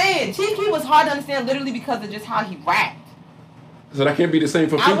they saying. Chief Keef was hard to understand literally because of just how he rapped. So that can't be the same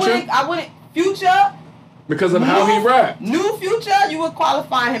for Future? I wouldn't. Future. Because of how he rapped. New Future, you would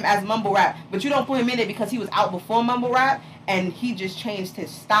qualify him as mumble rap, but you don't put him in it because he was out before mumble rap and he just changed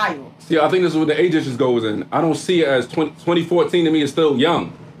his style. See, I think this is where the age issues goes in. I don't see it as 2014 to me is still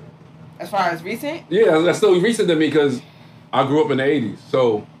young. As far as recent? Yeah, that's still recent to me because I grew up in the 80s.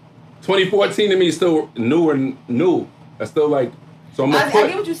 So 2014 to me is still new. That's still like, so I'm gonna I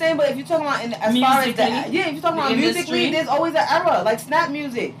get what you're saying, but if you're talking about as far as if you're talking about musically, there's always an era. Like snap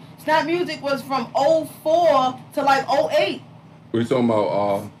music. Snap music was from 04 to like 08. What you talking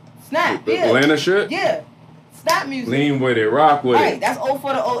about? Snap, yeah. Atlanta shit? Yeah. Snap music. Lean with it, rock with it. Right, that's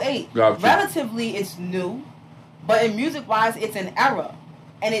 04 to 08. Gotcha. Relatively, it's new, but in music-wise, it's an era.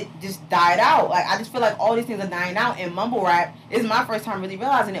 And it just died out. Like, I just feel like all these things are dying out, and mumble rap is my first time really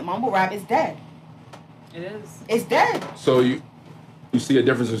realizing that mumble rap is dead. It is. It's dead. So you see a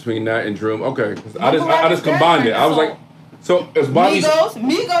difference between that and drill? Okay, I just combined it. I was like, so as Bobby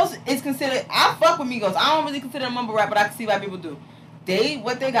Migos is considered. I fuck with Migos. I don't really consider them mumble rap, but I can see why people do.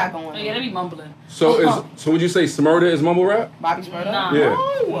 What they got going on. Oh, yeah, they be mumbling. So would you say Smurda is mumble rap? Bobby Smurda? Nah. Yeah.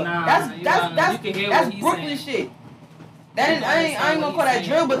 No. Nah, That's Brooklyn shit. That is, I ain't gonna call that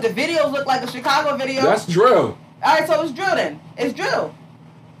drill, but the videos look like a Chicago video. That's drill. Alright, so it's drill then. It's drill.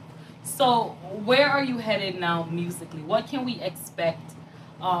 So where are you headed now musically? What can we expect?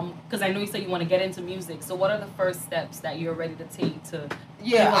 Because I know you said you want to get into music. So what are the first steps that you're ready to take to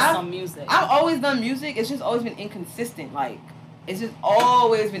give us some music? I've always done music. It's just always been inconsistent. Like, it's just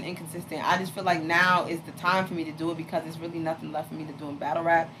always been inconsistent. I just feel like now is the time for me to do it because there's really nothing left for me to do in battle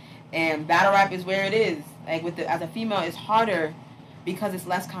rap. And battle rap is where it is. Like, as a female, it's harder because it's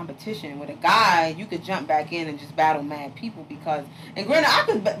less competition. With a guy, you could jump back in and just battle mad people because... And granted, I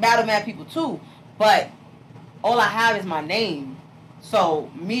could battle mad people too, but all I have is my name. So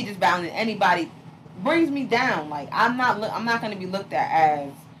me just battling anybody brings me down. Like, I'm not going to be looked at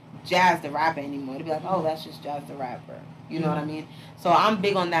as Jazz the Rapper anymore. They'll be like, oh, that's just Jazz the Rapper. You know what I mean? So I'm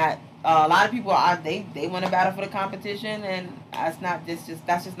big on that. A lot of people they want to battle for the competition, and that's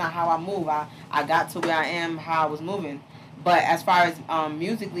just not how I move. I got to where I am how I was moving. But as far as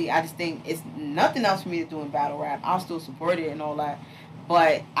musically, I just think it's nothing else for me to do in battle rap. I'll still support it and all that,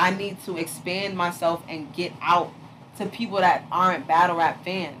 but I need to expand myself and get out to people that aren't battle rap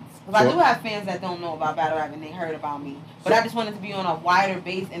fans. Because I do have fans that don't know about battle rap and they heard about me. But I just wanted to be on a wider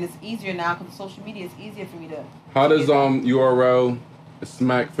base, and it's easier now because social media is easier for me to. How does URL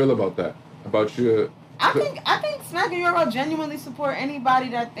Smack feel about that? About your? I think Smack and URL genuinely support anybody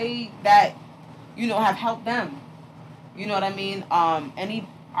that have helped them. You know what I mean? Any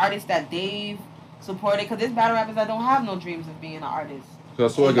artist that they've supported, because there's battle rappers that don't have no dreams of being an artist. So I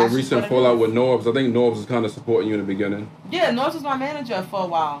saw like a recent fallout with Norbs. I think Norbs was kind of supporting you in the beginning. Yeah, Norbs was my manager for a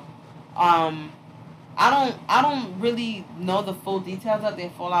while. I don't really know the full details of their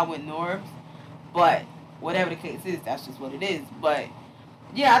fallout with Norbs, but whatever the case is, that's just what it is. But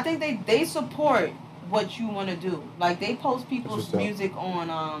yeah, I think they support what you want to do. Like, they post people's music on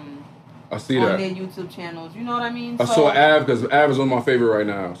I see on that. their YouTube channels. You know what I mean? I saw Av because Av is one of my favorite right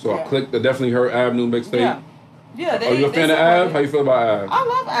now. So I clicked. I definitely heard Av new mixtape. Yeah. Are you a fan of Av? How you feel about Av?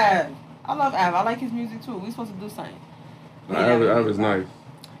 I love Av. I like his music too. We supposed to do something. Av is nice.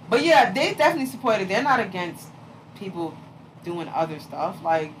 But yeah, they definitely support it. They're not against people doing other stuff.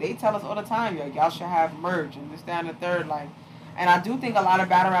 Like, they tell us all the time, like, y'all should have merch and this, that, and the third. Like, and I do think a lot of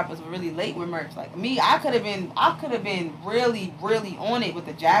battle rappers were really late with merch. Like me, I could have been really, really on it with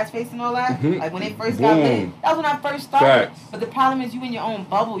the jazz face and all that. Mm-hmm. Like when they first got lit, that was when I first started. Facts. But the problem is, you in your own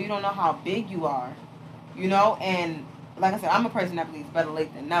bubble, you don't know how big you are. You know, and like I said, I'm a person that believes better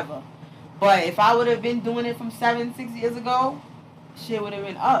late than never. But if I would have been doing it from 7-6 years ago, shit would have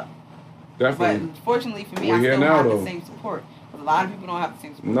been up. Definitely. But fortunately for me, I still have the same support. Because a lot of people don't have the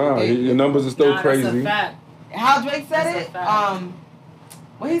same support. Nah, your numbers are still crazy. That's a fact. How Drake said it?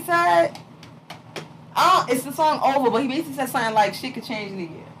 What he said? It's the song Over, but he basically said something like, shit could change in a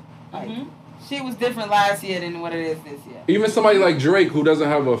year. Like, shit was different last year than what it is this year. Even somebody like Drake, who doesn't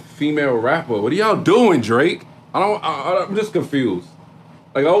have a female rapper, what are y'all doing, Drake? I'm just confused.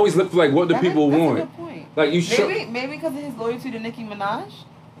 Like, I always look for, like, what do people want? That's a good point. Like, you maybe because of his loyalty to Nicki Minaj?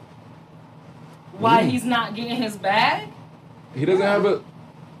 why he's not getting his bag? He doesn't have a.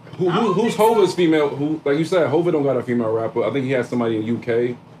 Who's Hova's female? Who, like you said, Hova don't got a female rapper. I think he has somebody in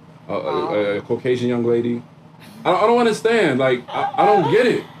UK, a Caucasian young lady. I don't understand. Like I don't get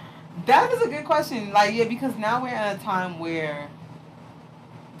it. That is a good question. Like because now we're in a time where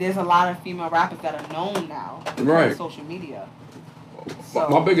there's a lot of female rappers that are known now on social media. So,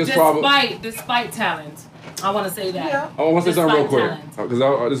 my biggest problem, despite talent, I want to say that. Yeah. I want to say something real quick because I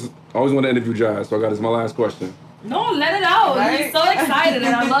always want to interview Jazz, so I got this. My last question. No, let it out. Right? He's so excited,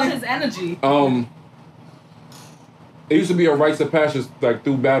 and I love his energy. It used to be a rites of passage like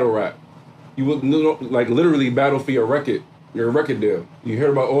through battle rap. You would like literally battle for your record deal. You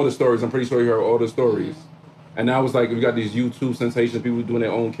hear about all the stories. I'm pretty sure you heard all the stories. And now it's like we got these YouTube sensations, people doing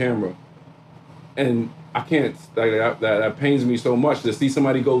their own camera, and I can't. Like that pains me so much to see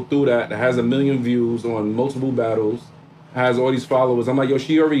somebody go through that has 1 million views on multiple battles, has all these followers. I'm like, yo,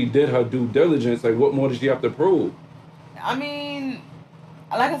 she already did her due diligence. Like, what more does she have to prove? I mean,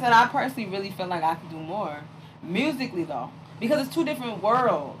 like I said, I personally really feel like I could do more musically though, because it's two different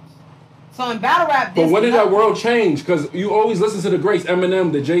worlds. So in battle rap, but when did that world change? Because you always listen to the greats,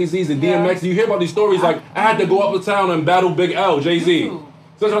 Eminem, the JZs, the DMX. And you hear about these stories like I had to go up to town and battle Big L, Jay-Z. So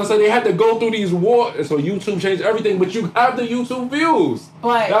that's what I said. They had to go through these wars. So YouTube changed everything, but you have the YouTube views.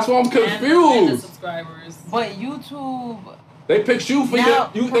 But that's why I'm confused. And the subscribers. But YouTube. They picked you for they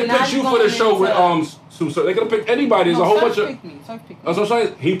picked you for the show with They could have picked anybody. There's a whole bunch of. That's what I'm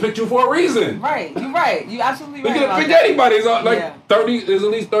saying. He picked you for a reason. Right. You're right. You absolutely right. He could have picked anybody. There's 30. There's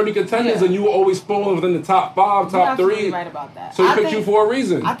at least 30 contenders, and you were always falling within the top 5, top 3. You're right about that. So he picked you for a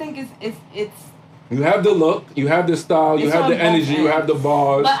reason. I think it's. You have the look, you have the style, you have the energy, you have the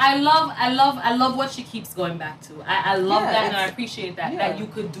bars. But I love what she keeps going back to. I love that and I appreciate that that you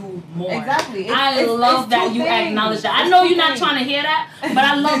could do more. Exactly. I love that you acknowledge that. I know you're not trying to hear that, but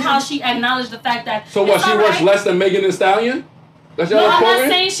I love how she acknowledged the fact that. So what? She works less than Megan Thee Stallion? No, I'm not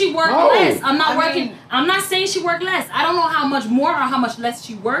saying she worked less. I'm not saying she worked less. I don't know how much more or how much less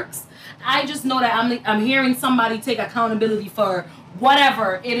she works. I just know that I'm hearing somebody take accountability for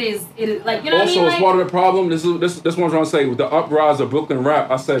whatever it is like, you know what I mean? Also, as part of the problem, this one I'm trying to say, with the uprise of Brooklyn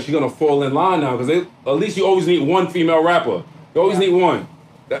rap, I said she's gonna fall in line now because at least you always need one female rapper. You always need one.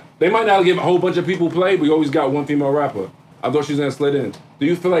 They might not give a whole bunch of people play, but you always got one female rapper. I thought she was gonna slid in. Do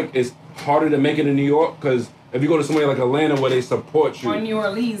you feel like it's harder to make it in New York? Because if you go to somewhere like Atlanta where they support you, or New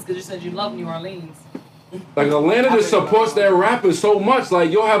Orleans, because you said you love New Orleans. Like Atlanta just supports their rappers so much.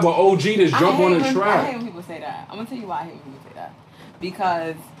 Like you'll have an OG that's jump on the track. I hate when people say that. I'm gonna tell you why I hate when people say that.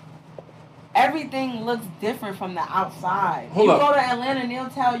 Because everything looks different from the outside. Go to Atlanta and they'll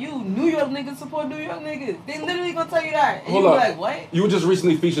tell you New York niggas support New York niggas. They literally gonna tell you that. And you be like, what? You were just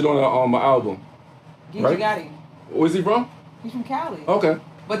recently featured on my album. Right? Gotti. Where's he from? He's from Cali. Okay.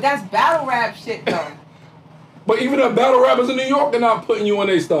 But that's battle rap shit though. But even the battle rappers in New York, they're not putting you on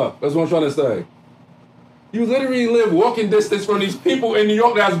their stuff. That's what I'm trying to say. You literally live walking distance from these people in New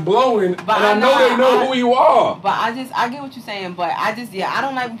York that's blowing, but and I know they know who you are. But I get what you're saying, but I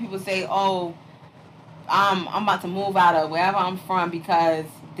don't like when people say, oh, I'm about to move out of wherever I'm from because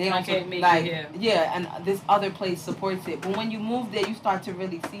they don't and this other place supports it. But when you move there, you start to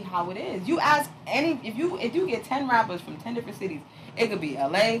really see how it is. You ask if you get 10 rappers from 10 different cities, it could be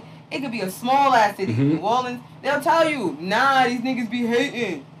LA, it could be a small ass city, New Orleans, they'll tell you, nah, these niggas be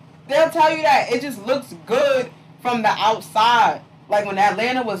hating. They'll tell you that. It just looks good from the outside. Like when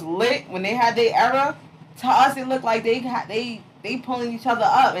Atlanta was lit, when they had their era, to us it looked like they pulling each other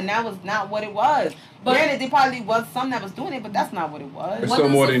up, and that was not what it was. But granted, there probably was some that was doing it, but that's not what it was. It's still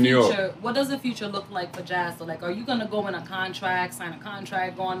more than New York. What does the future look like for Jazz? So like, are you gonna go in a contract, sign a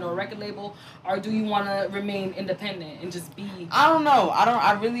contract, go onto a record label, or do you want to remain independent and just be? I don't know.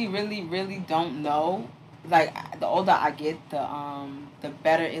 I really, really, really don't know. Like the older I get, the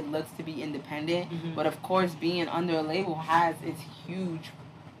better it looks to be independent. But of course, being under a label has its huge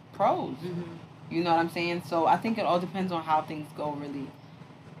pros. You know what I'm saying? So I think it all depends on how things go. Really,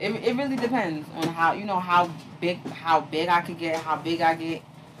 it really depends on how big I could get, how big I get,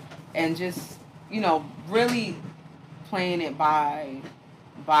 and just really playing it by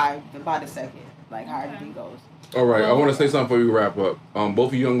the second, like how everything goes. All right, I want to say something before we wrap up.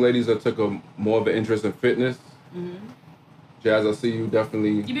 Both of you young ladies that took more of an interest in fitness. Jazz, I see you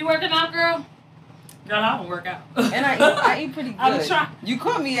definitely. You be working out, girl? Girl, I don't work out. And I eat pretty good. I'm trying. You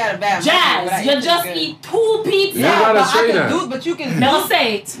caught me at a bad Jazz, you just eat 2 pizza. You gotta say that. But you can. Never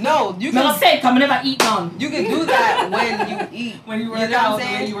say it. No, you can. Never say it. Come never eat none. You can do that when you eat. When you work out.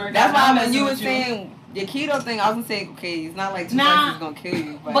 When you work That's why when you were saying Your keto thing, I was gonna say, okay, it's not like 2 Nah. months is gonna kill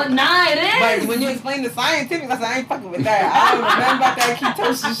you. But nah, it is. But when you explain the scientific, I said, I ain't fucking with that. I don't know nothing about that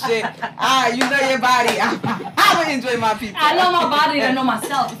ketosis shit. You know your body. I would enjoy my pizza. I know my body and I know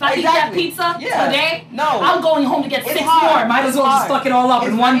myself. If I eat that pizza today, I'm going home to get 6 more. Might as well just fuck it all up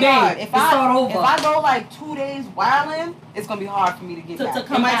in one day. Start over. If I go like 2 days wilding, it's gonna be hard for me to get back.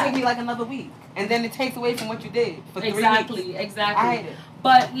 It might take me like another week. And then it takes away from what you did for 3 weeks. Exactly. I hate it.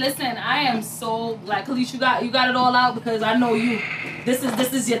 But listen, I am so glad. Khalees, you got it all out because I know you. This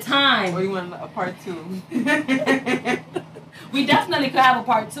is your time. Or you want a part 2? We definitely could have a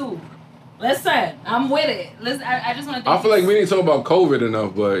part 2. Listen, I'm with it. Listen, I just want to. I feel like we didn't talk about COVID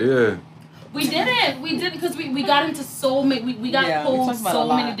enough, but yeah. We didn't because we got into so many, we got pulled so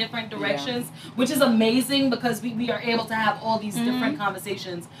many different directions, which is amazing because we are able to have all these different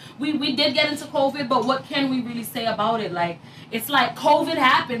conversations. We did get into COVID, but what can we really say about it? Like, it's like COVID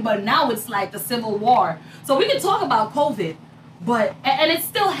happened, but now it's like the Civil War. So we can talk about COVID, but, and it's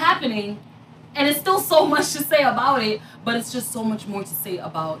still happening, and it's still so much to say about it, but it's just so much more to say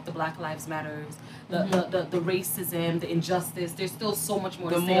about the Black Lives Matters, the racism, the injustice. There's still so much more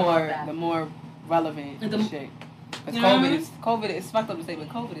to say about that. The more relevant shit. Because COVID is fucked up to say, but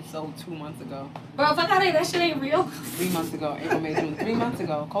COVID is so 2 months ago. Bro, fuck out of that shit ain't real. 3 months ago. April, May, June. 3 months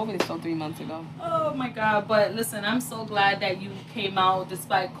ago. COVID is so 3 months ago. Oh my God. But listen, I'm so glad that you came out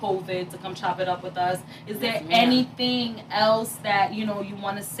despite COVID to come chop it up with us. Is there anything else that, you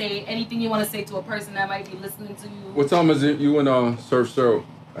want to say, anything you want to say to a person that might be listening to you? What time is it you and Surf Syrup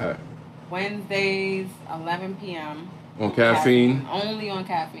at? Wednesdays, 11 p.m. On caffeine? Only on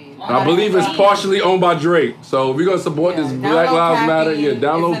caffeine. I believe it's partially owned by Drake. So if we're going to support this Black Lives Matter,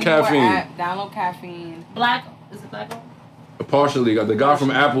 download caffeine. Download caffeine. Is it Black? Partially. The guy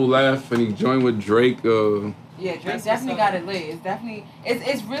from Apple left and he joined with Drake. Yeah, Drake definitely got it lit. It's definitely,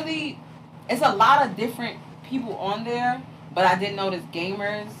 it's a lot of different people on there, but I did notice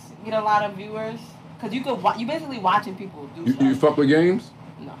gamers get a lot of viewers. Because you basically watching people do stuff. You fuck with games?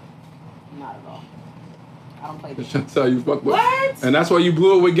 No, not at all. I don't play games. That's how you fuck with. What? And that's why you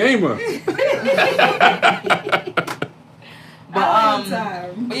blew it with Gamer.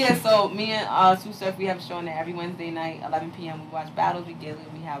 But yeah, so me and Sue Surf, we have a show on there every Wednesday night, 11 p.m. We watch battles, we get it,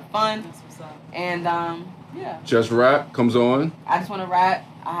 we have fun. That's what's up. And yeah. Just Rap comes on. I just want to rap.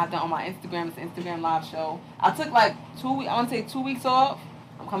 I have that on my Instagram. It's an Instagram live show. I took like 2 weeks. I want to take 2 weeks off.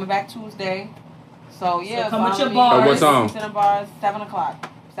 I'm coming back Tuesday. So yeah, come with your bars. At what time? Center bars, 7 o'clock,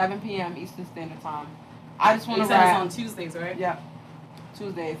 7 p.m. Eastern Standard Time. I just want to rap. It's on Tuesdays, right? Yeah,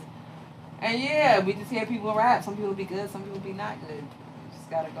 Tuesdays. And yeah, we just hear people rap. Some people be good, some people be not good. Just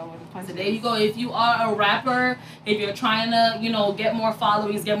gotta go with the punches. So there you go. If you are a rapper, if you're trying to, get more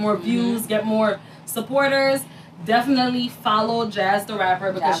followings, get more views, get more supporters, definitely follow Jazz the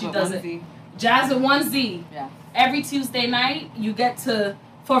Rapper because she does it. Jazz with 1Z. Yeah. Every Tuesday night, you get to,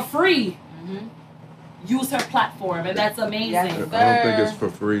 for free, use her platform, and that's amazing. Yes, I don't think it's for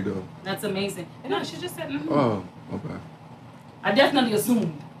free though. That's amazing. No, she just said. Oh, okay. I definitely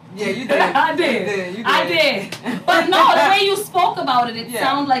assumed. Yeah, you did. I did. You did. I did. But no, the way you spoke about it, it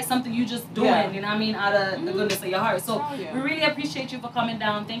sounded like something you just doing, you know what I mean, out of the goodness of your heart. So we really appreciate you for coming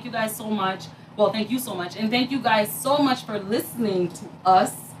down. Thank you guys so much. Well, thank you so much. And thank you guys so much for listening to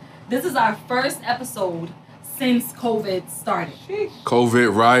us. This is our first episode since COVID started.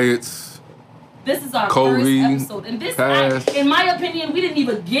 COVID riots. This is our first episode. And this, in my opinion, we didn't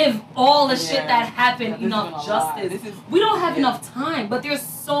even give all the shit that happened enough justice. We don't have enough time, but there's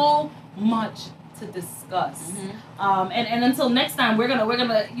so much to discuss. And until next time, we're gonna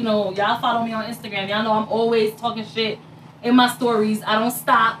y'all follow me on Instagram. Y'all know I'm always talking shit in my stories. I don't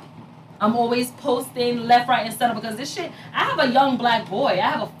stop. I'm always posting left, right, and center because this shit, I have a young black boy.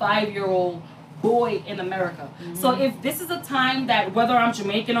 I have a 5-year-old boy in America. So if this is a time that whether I'm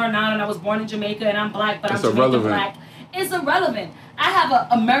Jamaican or not, and I was born in Jamaica and I'm black, but I'm Jamaican black, it's irrelevant. I have an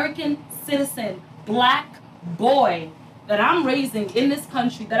American citizen black boy that I'm raising in this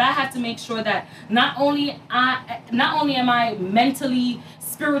country that I have to make sure that not only am I mentally,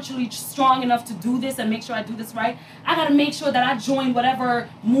 spiritually strong enough to do this and make sure I do this right, I gotta make sure that I join whatever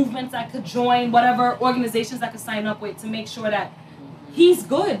movements I could join, whatever organizations I could sign up with to make sure that he's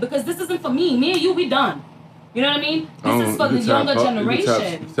good, because this isn't for me. Me and you, we done. You know what I mean? This is for the younger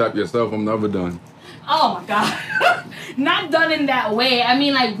generation. You tap yourself, I'm never done. Oh my God. Not done in that way. I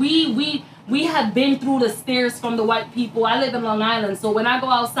mean, like, we have been through the stairs from the white people. I live in Long Island, so when I go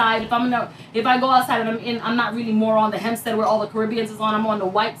outside, if I go outside and I'm not really more on the Hempstead where all the Caribbeans is on, I'm on the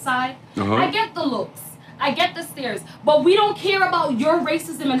white side. I get the looks. I get the stares, but we don't care about your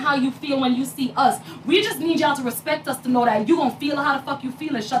racism and how you feel when you see us. We just need y'all to respect us to know that you gonna feel how the fuck you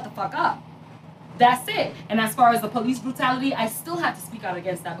feel and shut the fuck up. That's it. And as far as the police brutality, I still have to speak out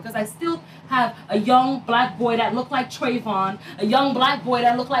against that because I still have a young black boy that looked like Trayvon, a young black boy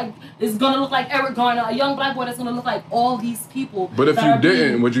that is gonna look like Eric Garner, a young black boy that's gonna look like all these people. But if you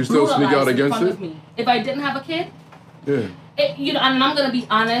didn't, would you still speak out against it? If I didn't have a kid, yeah. And I'm gonna be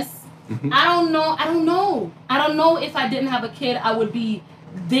honest. Mm-hmm. I don't know if I didn't have a kid, I would be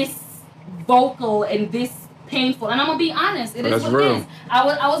this vocal and this painful. And I'm gonna be honest, it is what it is.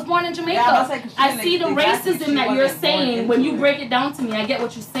 I was born in Jamaica. Yeah, I see the racism that you're saying when you break it down to me. I get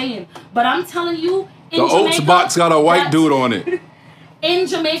what you're saying, but I'm telling you, in the Jamaica, Oats box got a white dude on it. In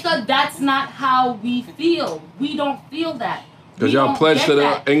Jamaica, that's not how we feel. We don't feel that. Because y'all pledged to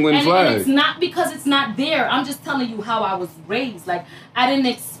the England flag. And it's not because it's not there. I'm just telling you how I was raised. Like, I didn't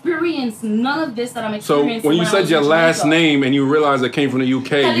experience none of this that I'm experiencing. So when you said your last name and you realized it came from the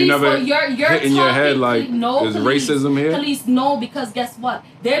UK, you never hit in your head like, is racism here? Police, no, because guess what?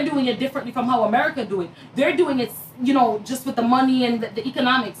 They're doing it differently from how America do it. They're doing it, just with the money and the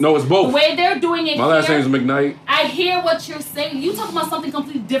economics. No, it's both. The way they're doing it. My last name is McKnight. I hear what you're saying. You talking about something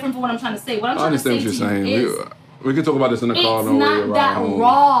completely different from what I'm trying to say. What I'm I trying to say understand what you're saying. is, we can talk about this in the car. It's not that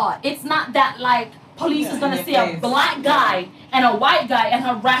raw. It's not that like police is gonna see a black guy and a white guy and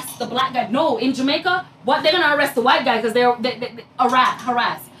harass the black guy. No, in Jamaica, they're gonna arrest the white guy because they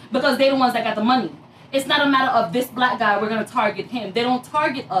harass because they're the ones that got the money. It's not a matter of this black guy, we're gonna target him. They don't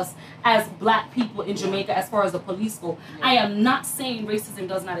target us as black people in Jamaica as far as the police go. Yeah. I am not saying racism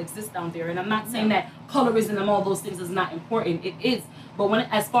does not exist down there, and I'm not saying that colorism and all those things is not important. It is. But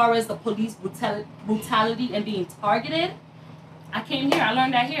as far as the police brutality and being targeted, I came here. I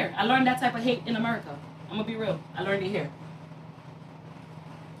learned that here. I learned that type of hate in America. I'm gonna be real. I learned it here.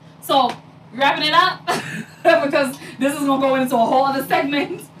 So, wrapping it up, because this is gonna go into a whole other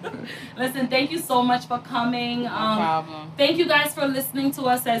segment. Listen, thank you so much for coming. No problem. Thank you guys for listening to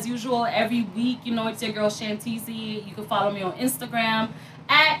us as usual every week. It's your girl Shantizi. You can follow me on Instagram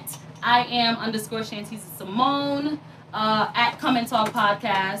at @I am_Shantizi Simone. At Come and Talk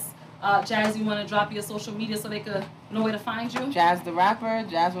Podcast. Jazz, you want to drop your social media so they could know where to find you? Jazz the Rapper,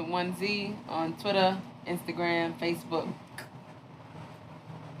 Jazz with 1Z on Twitter, Instagram, Facebook.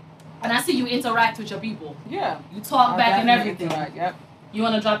 And I see you interact with your people. Yeah. You talk back and everything. Yep. You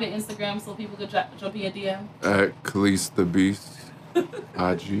want to drop your Instagram so people could jump in your DM? At Khalees the Beast,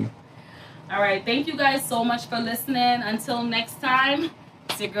 IG. All right. Thank you guys so much for listening. Until next time.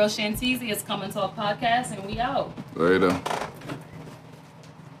 It's your girl Shantizi. It's Come and Talk Podcast, and we out. Later.